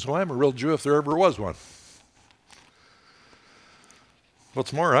Benjamin, so I'm a real Jew if there ever was one.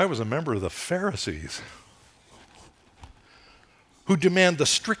 What's more, I was a member of the Pharisees, who demand the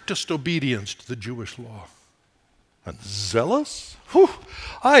strictest obedience to the Jewish law. And zealous? Whew,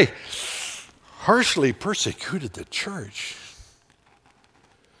 I harshly persecuted the church.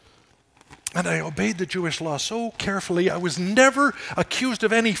 And I obeyed the Jewish law so carefully, I was never accused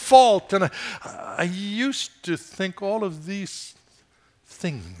of any fault. And I used to think all of these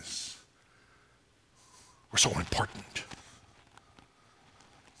things were so important.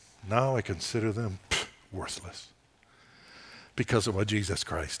 Now I consider them worthless because of what Jesus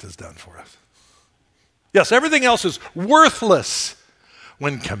Christ has done for us. Yes, everything else is worthless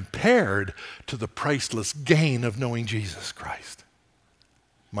when compared to the priceless gain of knowing Jesus Christ,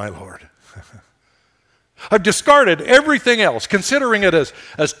 my Lord. I've discarded everything else, considering it as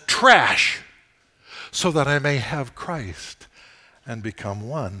trash, so that I may have Christ and become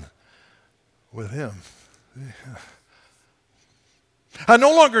one with him. I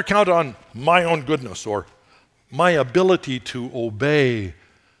no longer count on my own goodness or my ability to obey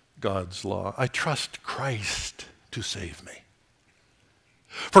God's law. I trust Christ to save me.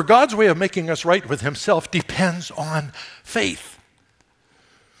 For God's way of making us right with himself depends on faith.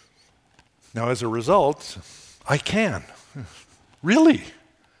 Now, as a result, I can really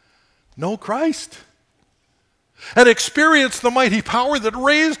know Christ and experience the mighty power that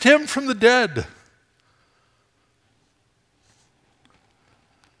raised him from the dead.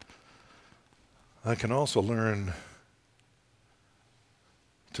 I can also learn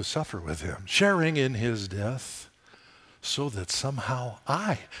to suffer with him, sharing in his death, so that somehow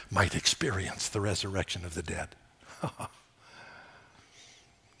I might experience the resurrection of the dead.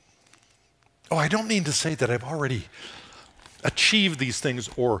 Oh, I don't mean to say that I've already achieved these things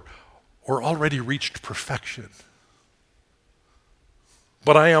or already reached perfection.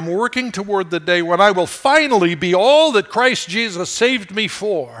 But I am working toward the day when I will finally be all that Christ Jesus saved me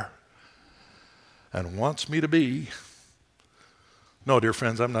for and wants me to be. No, dear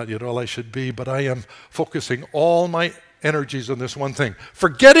friends, I'm not yet all I should be, but I am focusing all my energies on this one thing,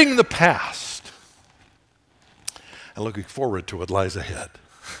 forgetting the past and looking forward to what lies ahead.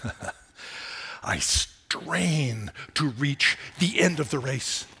 I strain to reach the end of the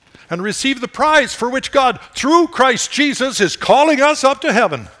race and receive the prize for which God, through Christ Jesus, is calling us up to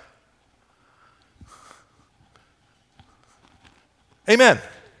heaven. Amen.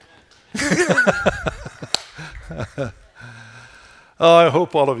 I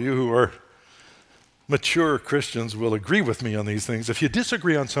hope all of you who are mature Christians will agree with me on these things. If you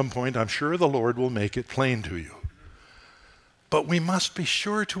disagree on some point, I'm sure the Lord will make it plain to you. But we must be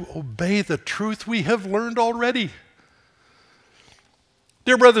sure to obey the truth we have learned already.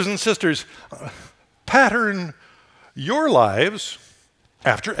 Dear brothers and sisters, pattern your lives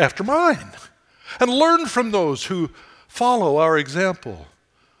after mine and learn from those who follow our example.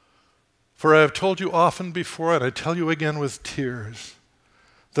 For I have told you often before, and I tell you again with tears,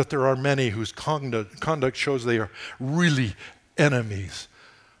 that there are many whose conduct shows they are really enemies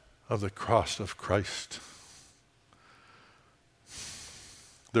of the cross of Christ.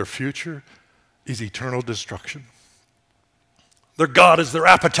 Their future is eternal destruction. Their God is their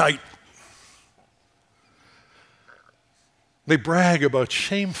appetite. They brag about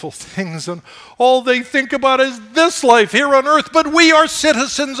shameful things, and all they think about is this life here on earth. But we are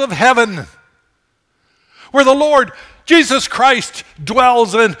citizens of heaven, where the Lord Jesus Christ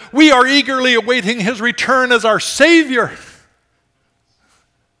dwells, and we are eagerly awaiting his return as our Savior.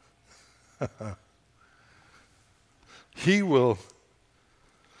 He will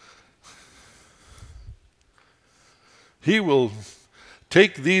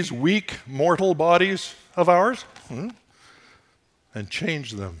take these weak mortal bodies of ours and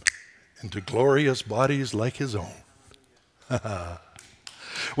change them into glorious bodies like his own.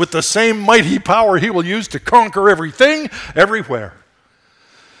 With the same mighty power he will use to conquer everything, everywhere.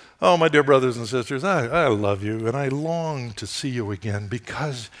 Oh, my dear brothers and sisters, I love you, and I long to see you again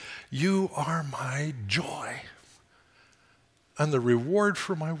because you are my joy and the reward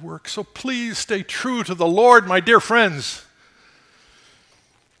for my work. So please stay true to the Lord, my dear friends.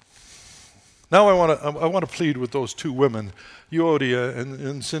 Now I want to plead with those two women, Euodia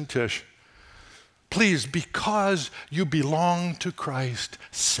and Syntyche. Please, because you belong to Christ,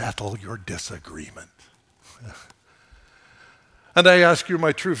 settle your disagreement. And I ask you,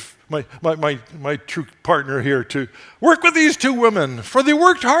 my true partner here, to work with these two women, for they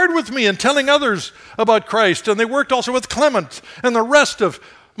worked hard with me in telling others about Christ, and they worked also with Clement and the rest of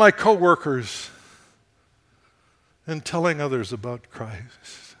my co-workers in telling others about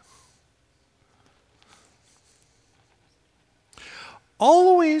Christ.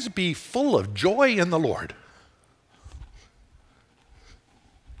 Always be full of joy in the Lord.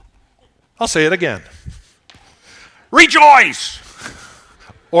 I'll say it again. Rejoice!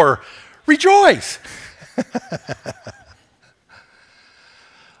 Or rejoice!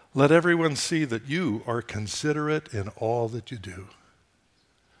 Let everyone see that you are considerate in all that you do.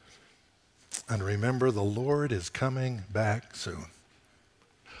 And remember, the Lord is coming back soon.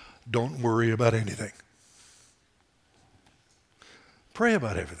 Don't worry about anything. Pray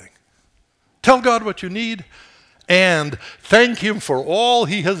about everything. Tell God what you need and thank him for all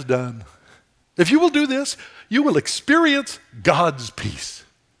he has done. If you will do this, you will experience God's peace,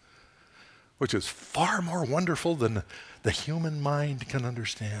 which is far more wonderful than the human mind can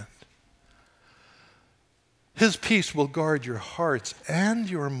understand. His peace will guard your hearts and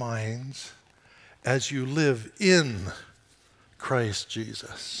your minds as you live in Christ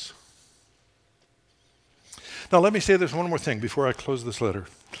Jesus. Now, let me say this one more thing before I close this letter.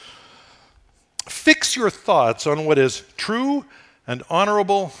 Fix your thoughts on what is true and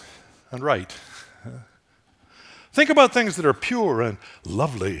honorable and right. Think about things that are pure and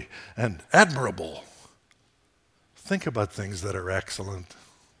lovely and admirable. Think about things that are excellent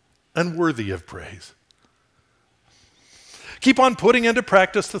and worthy of praise. Keep on putting into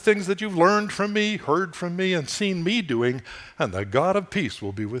practice the things that you've learned from me, heard from me, and seen me doing, and the God of peace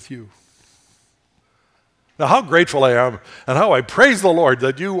will be with you. Now, how grateful I am and how I praise the Lord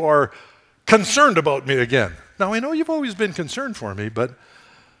that you are concerned about me again. Now, I know you've always been concerned for me, but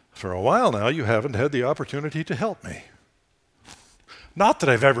for a while now, you haven't had the opportunity to help me. Not that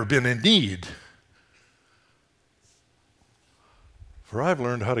I've ever been in need, for I've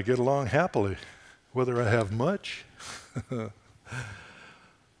learned how to get along happily, whether I have much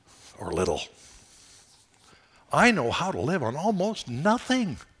or little. I know how to live on almost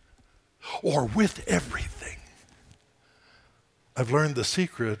nothing or with everything. I've learned the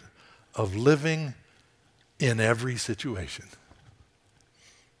secret of living in every situation.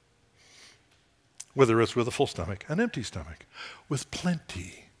 Whether it's with a full stomach, an empty stomach, with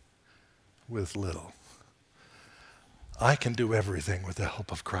plenty, with little. I can do everything with the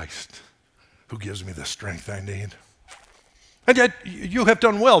help of Christ, who gives me the strength I need. And yet, you have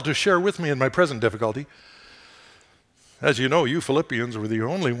done well to share with me in my present difficulty. As you know, you Philippians were the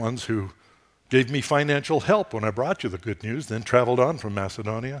only ones who gave me financial help when I brought you the good news, then traveled on from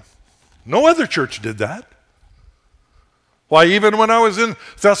Macedonia. No other church did that. Why, even when I was in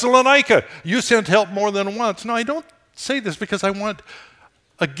Thessalonica, you sent help more than once. No, I don't say this because I want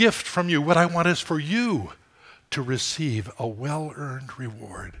a gift from you. What I want is for you to receive a well-earned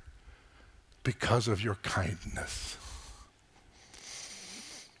reward because of your kindness.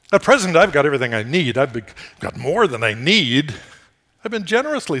 At present, I've got everything I need. I've got more than I need. I've been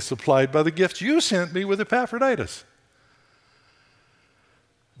generously supplied by the gifts you sent me with Epaphroditus.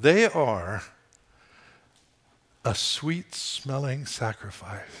 They are a sweet-smelling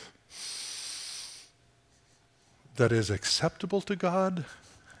sacrifice that is acceptable to God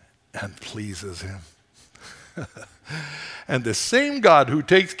and pleases Him. And the same God who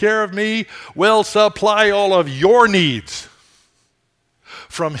takes care of me will supply all of your needs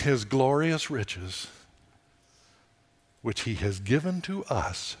from His glorious riches, which He has given to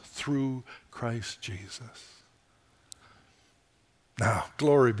us through Christ Jesus. Now,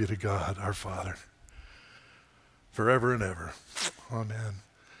 glory be to God, our Father, forever and ever. Amen.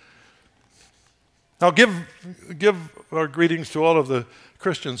 Now give our greetings to all of the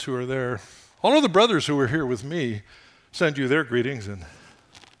Christians who are there. All of the brothers who are here with me send you their greetings, and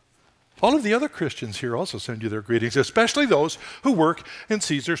all of the other Christians here also send you their greetings, especially those who work in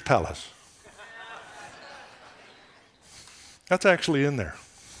Caesar's palace. That's actually in there.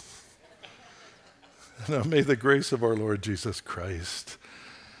 Now may the grace of our Lord Jesus Christ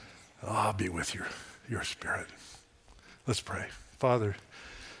be with your spirit. Let's pray. Father,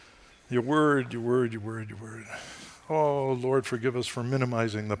 your word. Oh, Lord, forgive us for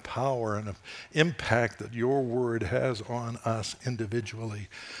minimizing the power and impact that your word has on us individually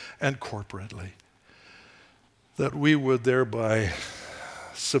and corporately, that we would thereby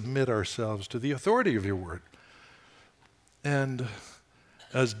submit ourselves to the authority of your word. And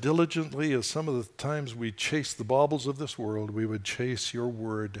as diligently as some of the times we chase the baubles of this world, we would chase your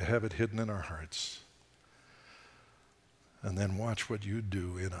word to have it hidden in our hearts. And then watch what you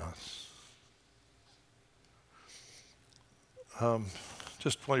do in us.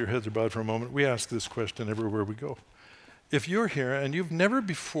 Just while your heads are bowed for a moment, we ask this question everywhere we go. If you're here and you've never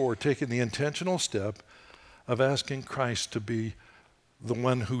before taken the intentional step of asking Christ to be the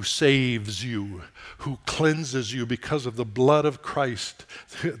one who saves you, who cleanses you because of the blood of Christ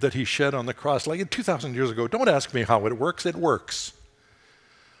that he shed on the cross, like 2,000 years ago, don't ask me how it works. It works.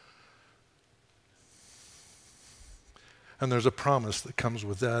 And there's a promise that comes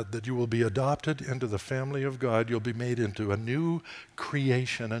with that you will be adopted into the family of God. You'll be made into a new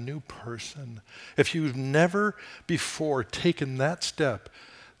creation, a new person. If you've never before taken that step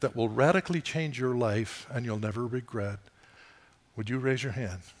that will radically change your life and you'll never regret, would you raise your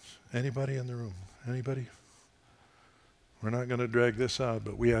hand? Anybody in the room? Anybody? We're not going to drag this out,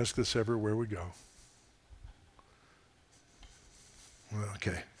 but we ask this everywhere we go.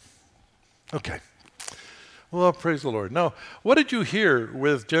 Okay. Well, praise the Lord. Now, what did you hear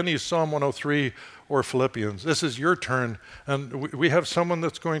with Jenni's Psalm 103 or Philippians? This is your turn, and we have someone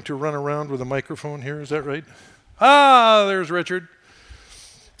that's going to run around with a microphone here. Is that right? There's Richard.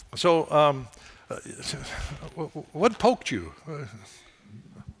 So, what poked you?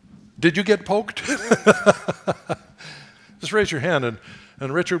 Did you get poked? Just raise your hand,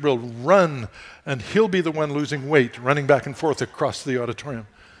 and Richard will run, and he'll be the one losing weight, running back and forth across the auditorium.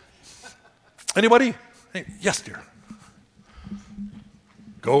 Anybody? Hey, yes, dear.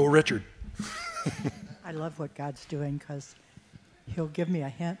 Go, Richard. I love what God's doing because he'll give me a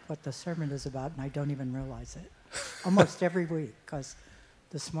hint what the sermon is about, and I don't even realize it. Almost every week, because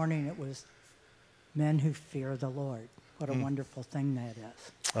this morning it was men who fear the Lord. What a wonderful thing that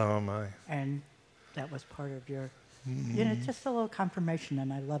is. Oh, my. And that was part of your, it's just a little confirmation,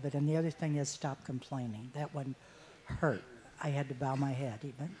 and I love it. And the other thing is stop complaining. That one hurt. I had to bow my head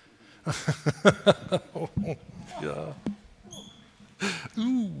even. Yeah.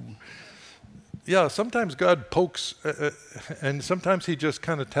 Ooh. Yeah, sometimes God pokes, and sometimes he just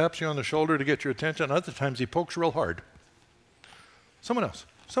kind of taps you on the shoulder to get your attention. Other times he pokes real hard. Someone else.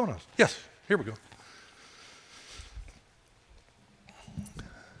 Yes, here we go.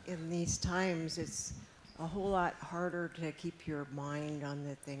 In these times, it's a whole lot harder to keep your mind on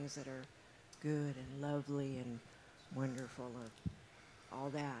the things that are good and lovely and wonderful of all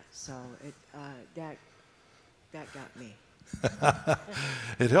that. So it that got me.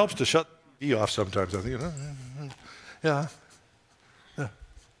 It helps to shut the off sometimes. I think, yeah,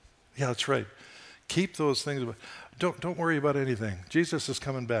 that's right. Keep those things. Don't worry about anything. Jesus is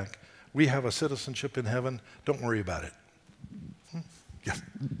coming back. We have a citizenship in heaven. Don't worry about it. Yes.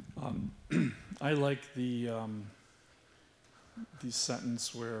 I like the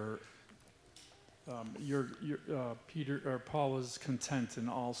sentence where Peter or Paul was content in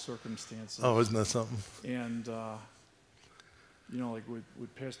all circumstances. Oh, isn't that something? And like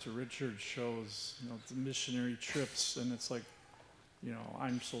with Pastor Richard shows, the missionary trips, and it's like,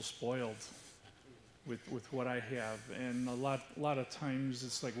 I'm so spoiled with what I have, and a lot of times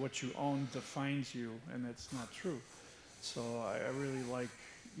it's like what you own defines you, and that's not true. So I really like,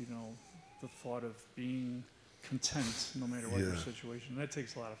 the thought of being content no matter what your situation. That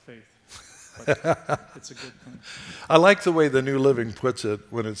takes a lot of faith, but it's a good thing. I like the way the New Living puts it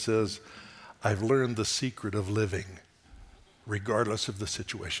when it says, I've learned the secret of living regardless of the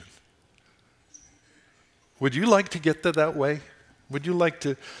situation. Would you like to get to that way? Would you like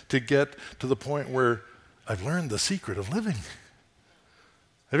to get to the point where I've learned the secret of living?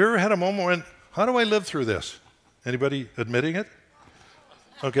 Have you ever had a moment when, how do I live through this? Anybody admitting it?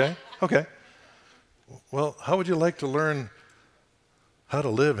 Okay. Well, how would you like to learn how to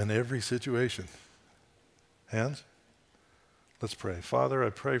live in every situation? Hands? Let's pray. Father, I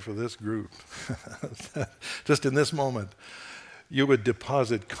pray for this group. Just in this moment, you would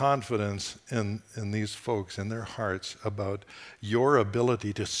deposit confidence in these folks, in their hearts, about your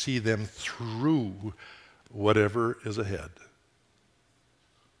ability to see them through whatever is ahead.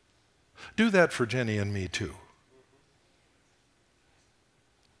 Do that for Jenny and me too.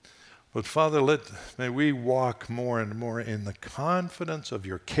 But Father, may we walk more and more in the confidence of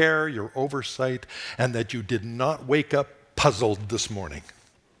your care, your oversight, and that you did not wake up puzzled this morning.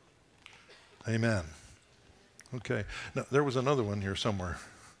 Amen. Okay. Now, there was another one here somewhere.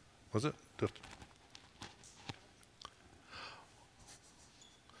 Was it?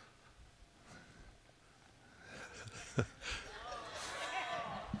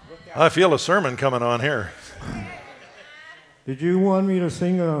 I feel a sermon coming on here. Did you want me to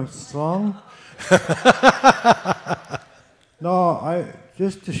sing a song? No,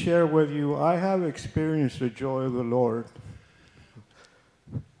 just to share with you, I have experienced the joy of the Lord.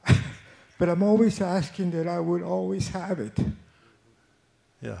 But I'm always asking that I would always have it.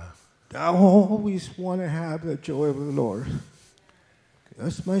 Yeah. I always want to have the joy of the Lord.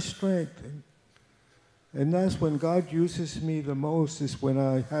 That's my strength. And that's when God uses me the most, is when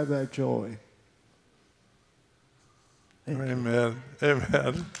I have that joy. Amen.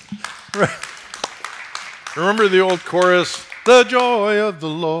 Amen. Right. Remember the old chorus? The joy of the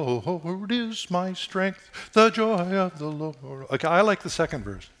Lord is my strength. The joy of the Lord. Okay, I like the second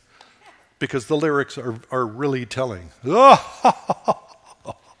verse because the lyrics are really telling. You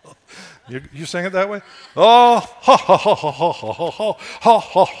sang it that way?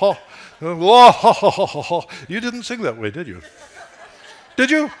 You didn't sing that way, did you?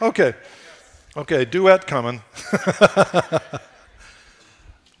 Did you? Okay. Okay, duet coming.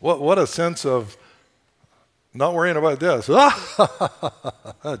 What a sense of not worrying about this.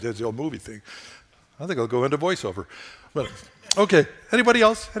 That's the old movie thing. I think I'll go into voiceover. But okay, anybody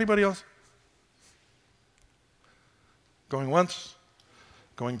else? Anybody else? Going once,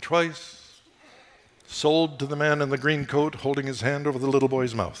 going twice. Sold to the man in the green coat holding his hand over the little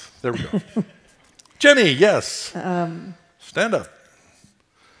boy's mouth. There we go. Jenny, yes. Stand up.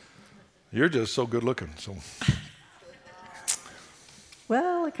 You're just so good looking. So.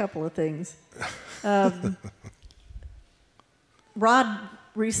 Well, a couple of things. Rod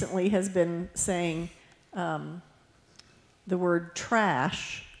recently has been saying the word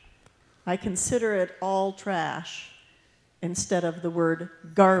trash. I consider it all trash instead of the word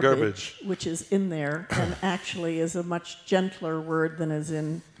garbage, which is in there and actually is a much gentler word than is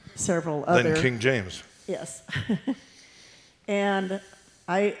in several other. Than King James. Yes. And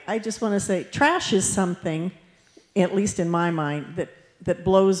I just want to say trash is something, at least in my mind, that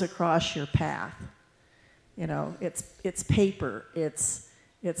blows across your path. You know, it's paper, it's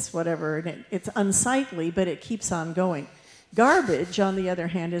whatever, and it's unsightly, but it keeps on going. Garbage, on the other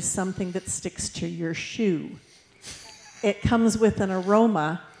hand, is something that sticks to your shoe. It comes with an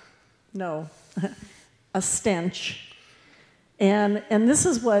aroma, a stench. And this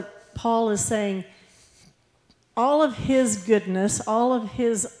is what Paul is saying. All of his goodness, all of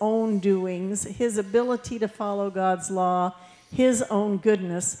his own doings, his ability to follow God's law, his own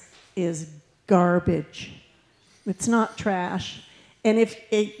goodness is garbage. It's not trash. And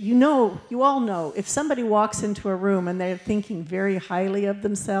you all know, if somebody walks into a room and they're thinking very highly of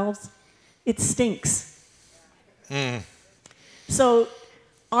themselves, it stinks. So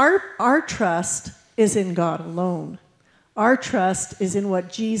our trust is in God alone. Our trust is in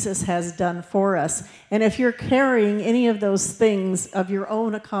what Jesus has done for us. And if you're carrying any of those things of your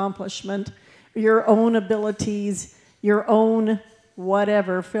own accomplishment, your own abilities, your own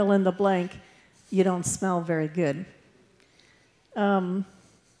whatever, fill in the blank, you don't smell very good.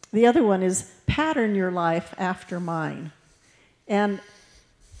 The other one is pattern your life after mine. And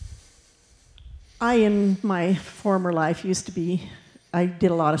I, in my former life, I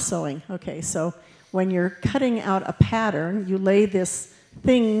did a lot of sewing. Okay, so when you're cutting out a pattern, you lay this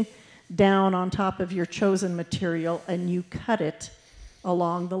thing down on top of your chosen material and you cut it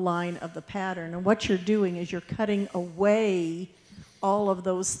along the line of the pattern. And what you're doing is you're cutting away all of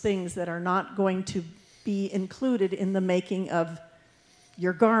those things that are not going to be included in the making of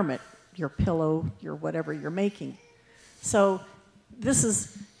your garment, your pillow, your whatever you're making. So this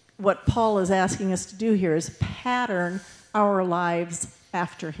is what Paul is asking us to do here, is pattern our lives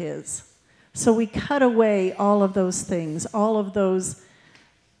after his. So we cut away all of those things, all of those,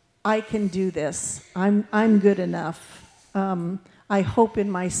 I can do this, I'm good enough, I hope in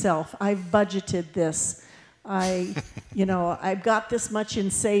myself, I've budgeted this, I've got this much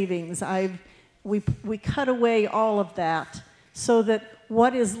in savings, we cut away all of that so that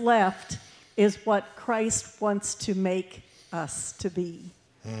what is left is what Christ wants to make us to be.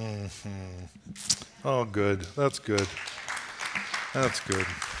 Oh, good. That's good. That's good.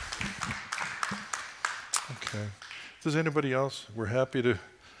 Okay. If there's anybody else, we're happy to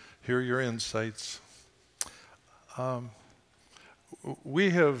hear your insights.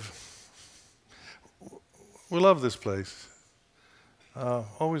 We love this place.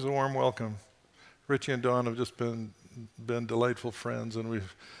 Always a warm welcome. Richie and Dawn have just been delightful friends, and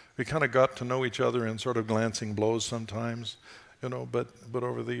we kind of got to know each other in sort of glancing blows sometimes, but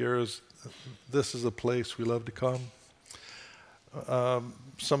over the years, this is a place we love to come.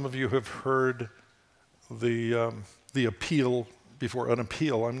 Some of you have heard the appeal before an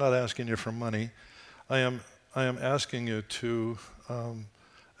appeal. I'm not asking you for money. I am asking you to,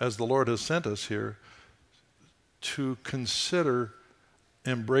 as the Lord has sent us here, to consider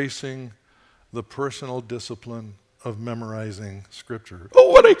embracing the personal discipline of memorizing Scripture.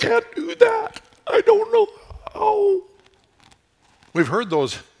 Oh, but I can't do that. I don't know how. We've heard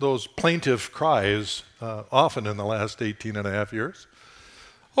those plaintive cries often in the last 18 and a half years.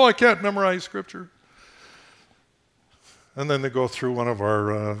 Oh, I can't memorize Scripture. And then they go through one of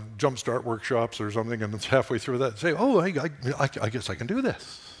our jumpstart workshops or something, and it's halfway through that and say, oh, I guess I can do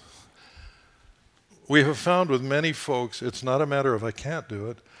this. We have found with many folks, it's not a matter of I can't do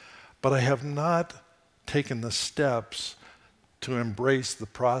it, but I have not taken the steps to embrace the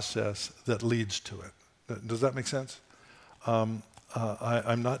process that leads to it. Does that make sense? I'm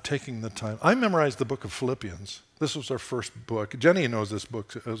not taking the time. I memorized the book of Philippians. This was our first book. Jenny knows this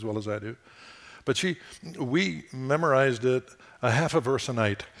book as well as I do. But we memorized it a half a verse a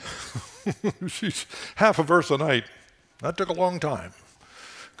night. Half a verse a night. That took a long time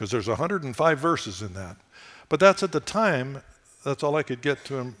because there's 105 verses in that. But that's at the time, that's all I could get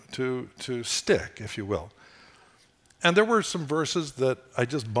to stick, if you will. And there were some verses that I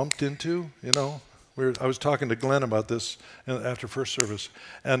just bumped into, I was talking to Glenn about this after first service,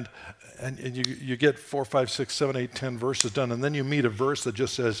 and you get 4, 5, 6, 7, 8, 10 verses done, and then you meet a verse that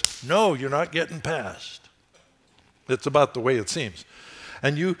just says, no, you're not getting past. It's about the way it seems.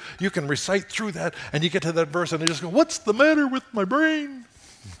 And you can recite through that, and you get to that verse, and you just go, what's the matter with my brain?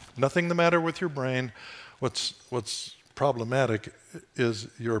 Nothing the matter with your brain. What's problematic is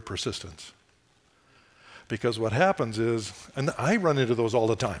your persistence. Because what happens is, and I run into those all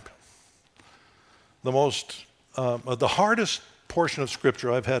the time, the hardest portion of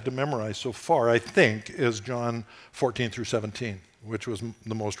Scripture I've had to memorize so far, I think, is John 14 through 17, which was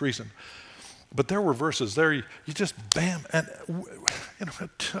the most recent. But there were verses there, you just bam, and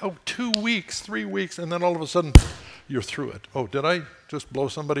 2 weeks, 3 weeks, and then all of a sudden, you're through it. Oh, did I just blow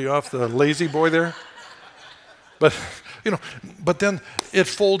somebody off the lazy boy there? But then it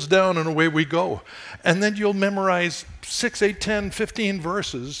folds down and away we go. And then you'll memorize 6, 8, 10, 15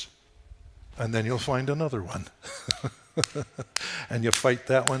 verses, and then you'll find another one. And you fight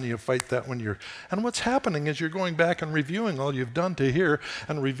that one, you fight that one. And what's happening is you're going back and reviewing all you've done to here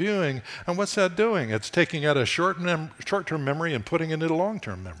and reviewing. And what's that doing? It's taking out a short-term memory and putting it in a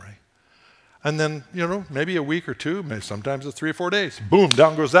long-term memory. And then, maybe a week or two, maybe sometimes it's 3 or 4 days. Boom,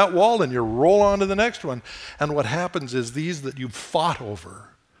 down goes that wall, and you roll on to the next one. And what happens is these that you've fought over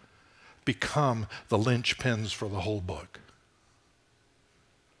become the linchpins for the whole book.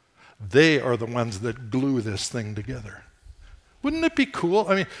 They are the ones that glue this thing together. Wouldn't it be cool?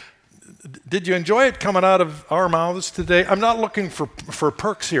 I mean, did you enjoy it coming out of our mouths today? I'm not looking for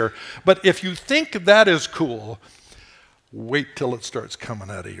perks here, but if you think that is cool, wait till it starts coming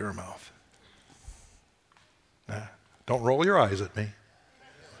out of your mouth. Don't roll your eyes at me.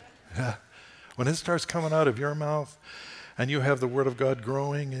 Yeah. When it starts coming out of your mouth and you have the Word of God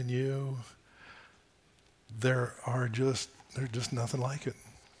growing in you, there's just nothing like it.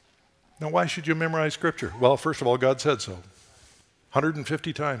 Now, why should you memorize Scripture? Well, first of all, God said so.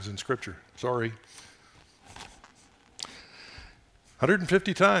 150 times in Scripture. Sorry.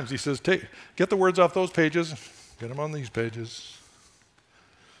 150 times. He says, get the words off those pages, get them on these pages.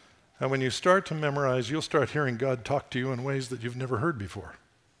 And when you start to memorize, you'll start hearing God talk to you in ways that you've never heard before.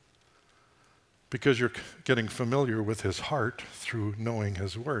 Because you're getting familiar with His heart through knowing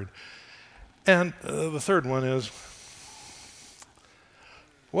His Word. And the third one is,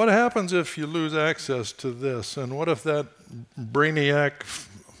 what happens if you lose access to this? And what if that brainiac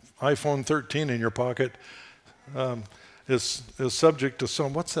iPhone 13 in your pocket is subject to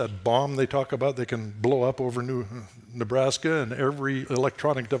some, what's that bomb they talk about? They can blow up over Nebraska, and every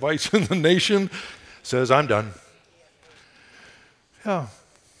electronic device in the nation says, I'm done. Yeah.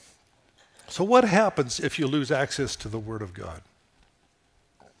 So what happens if you lose access to the Word of God?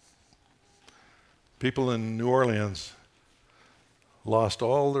 People in New Orleans lost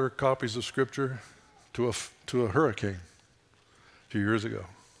all their copies of Scripture to a hurricane a few years ago.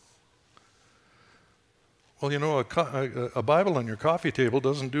 Well, you know, a Bible on your coffee table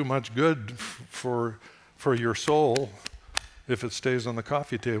doesn't do much good for your soul if it stays on the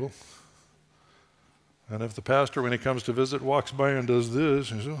coffee table. And if the pastor, when he comes to visit, walks by and does this,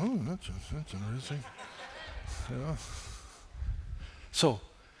 he says, oh, that's interesting. Yeah. So,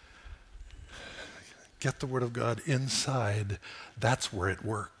 get the Word of God inside. That's where it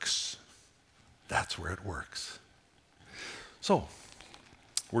works. That's where it works. So,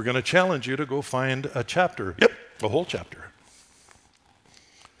 we're going to challenge you to go find a chapter. Yep, a whole chapter.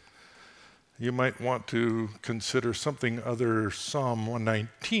 You might want to consider something other Psalm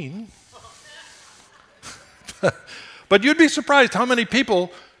 119. But you'd be surprised how many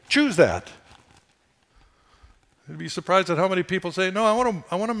people choose that. You'd be surprised at how many people say, no, I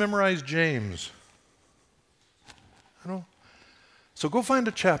want to memorize James. You know? So go find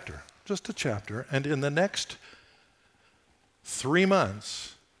a chapter, just a chapter, and in the next 3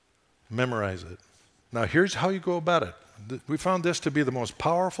 months, memorize it. Now here's how you go about it. We found this to be the most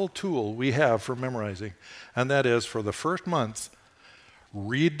powerful tool we have for memorizing, and that is for the first month,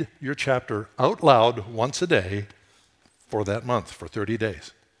 read your chapter out loud once a day for that month, for 30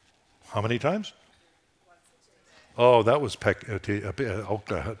 days. How many times? Oh, that was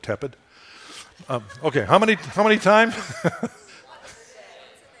tepid. Okay, how many times?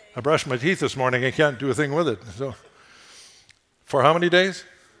 I brushed my teeth this morning. I can't do a thing with it. So, for how many days?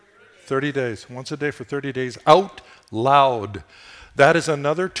 30 days. Once a day for 30 days, out loud. That is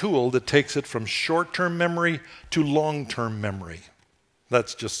another tool that takes it from short-term memory to long-term memory.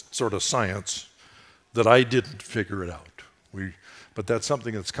 That's just sort of science that I didn't figure it out. But that's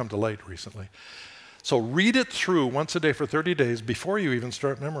something that's come to light recently. So read it through once a day for 30 days before you even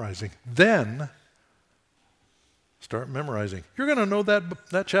start memorizing. Then start memorizing. You're going to know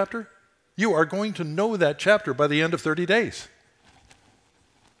that chapter. You are going to know that chapter by the end of 30 days.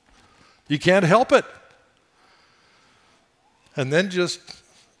 You can't help it. And then just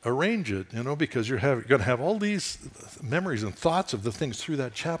arrange it, you know, because you're going to have all these memories and thoughts of the things through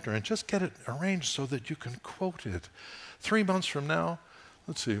that chapter, and just get it arranged so that you can quote it. 3 months from now,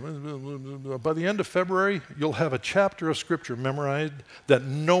 let's see, by the end of February, you'll have a chapter of Scripture memorized that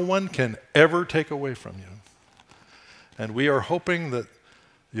no one can ever take away from you. And we are hoping that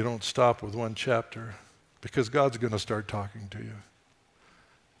you don't stop with one chapter, because God's going to start talking to you.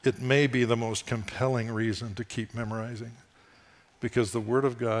 It may be the most compelling reason to keep memorizing, because the Word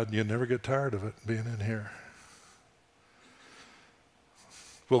of God, you never get tired of it being in here.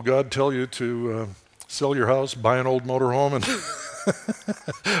 Will God tell you to sell your house, buy an old motorhome, and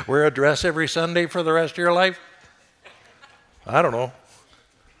wear a dress every Sunday for the rest of your life? I don't know.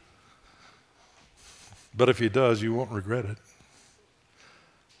 But if He does, you won't regret it.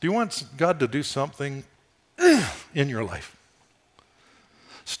 Do you want God to do something in your life?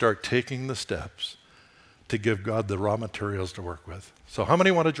 Start taking the steps to give God the raw materials to work with. So how many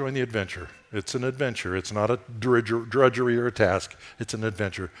want to join the adventure? It's an adventure. It's not a drudgery or a task. It's an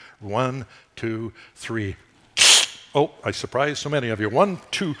adventure. 1, 2, 3. Oh, I surprised so many of you. 1,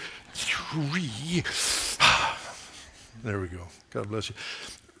 2, 3. There we go. God bless you.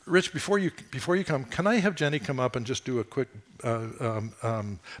 Rich, before you come, can I have Jenny come up and just do a quick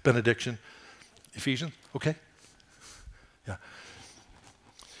benediction? Ephesians, okay? Yeah.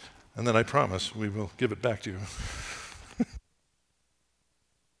 And then I promise we will give it back to you.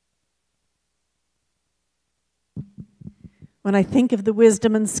 When I think of the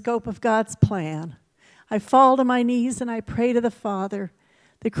wisdom and scope of God's plan, I fall to my knees and I pray to the Father,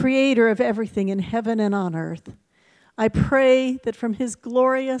 the creator of everything in heaven and on earth. I pray that from his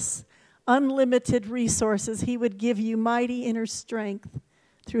glorious, unlimited resources, he would give you mighty inner strength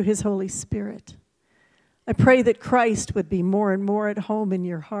through his Holy Spirit. I pray that Christ would be more and more at home in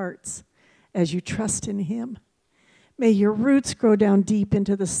your hearts as you trust in him. May your roots grow down deep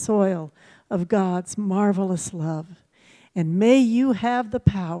into the soil of God's marvelous love. And may you have the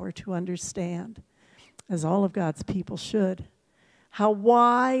power to understand, as all of God's people should, how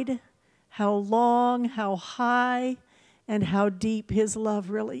wide, how long, how high, and how deep his love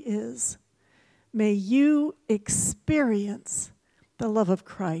really is. May you experience the love of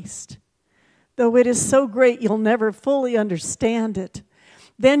Christ. Though it is so great you'll never fully understand it,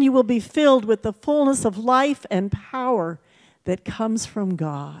 then you will be filled with the fullness of life and power that comes from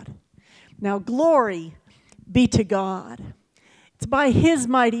God. Now, glory be to God. It's by his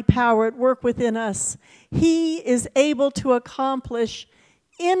mighty power at work within us. He is able to accomplish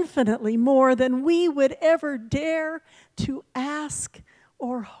infinitely more than we would ever dare to ask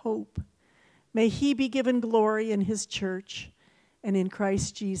or hope. May he be given glory in his church and in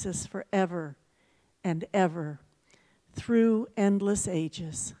Christ Jesus forever and ever, through endless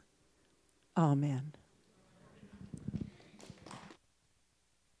ages. Amen.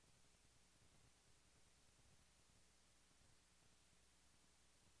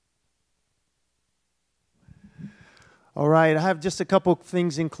 All right, I have just a couple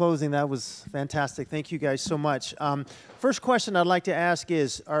things in closing. That was fantastic. Thank you guys so much. First question I'd like to ask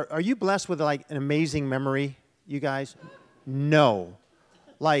is, are you blessed with like an amazing memory, you guys? No.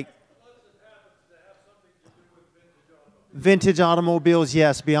 Like, vintage automobiles,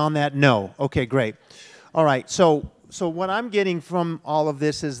 yes. Beyond that, no. Okay, great. All right, so what I'm getting from all of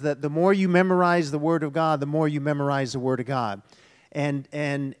this is that the more you memorize the Word of God, the more you memorize the Word of God.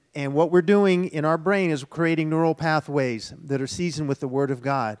 And what we're doing in our brain is creating neural pathways that are seasoned with the Word of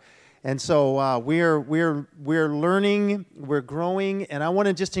God. And so we're learning, we're growing, and I want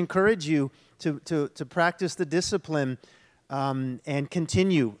to just encourage you to practice the discipline and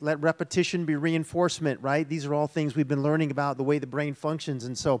continue. Let repetition be reinforcement, right? These are all things we've been learning about the way the brain functions.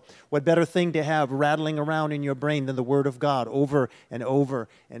 And so what better thing to have rattling around in your brain than the Word of God over and over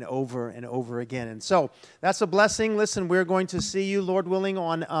and over and over again. And so that's a blessing. Listen, we're going to see you, Lord willing,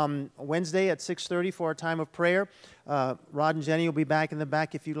 on Wednesday at 6:30 for our time of prayer. Rod and Jenni will be back in the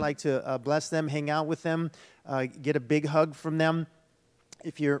back if you'd like to bless them, hang out with them, get a big hug from them.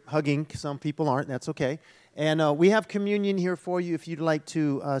 If you're hugging, some people aren't, that's okay. And we have communion here for you if you'd like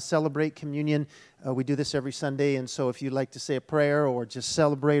to celebrate communion. We do this every Sunday, and so if you'd like to say a prayer or just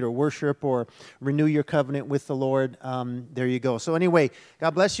celebrate or worship or renew your covenant with the Lord, there you go. So anyway,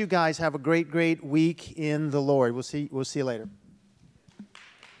 God bless you guys. Have a great, great week in the Lord. We'll see you later.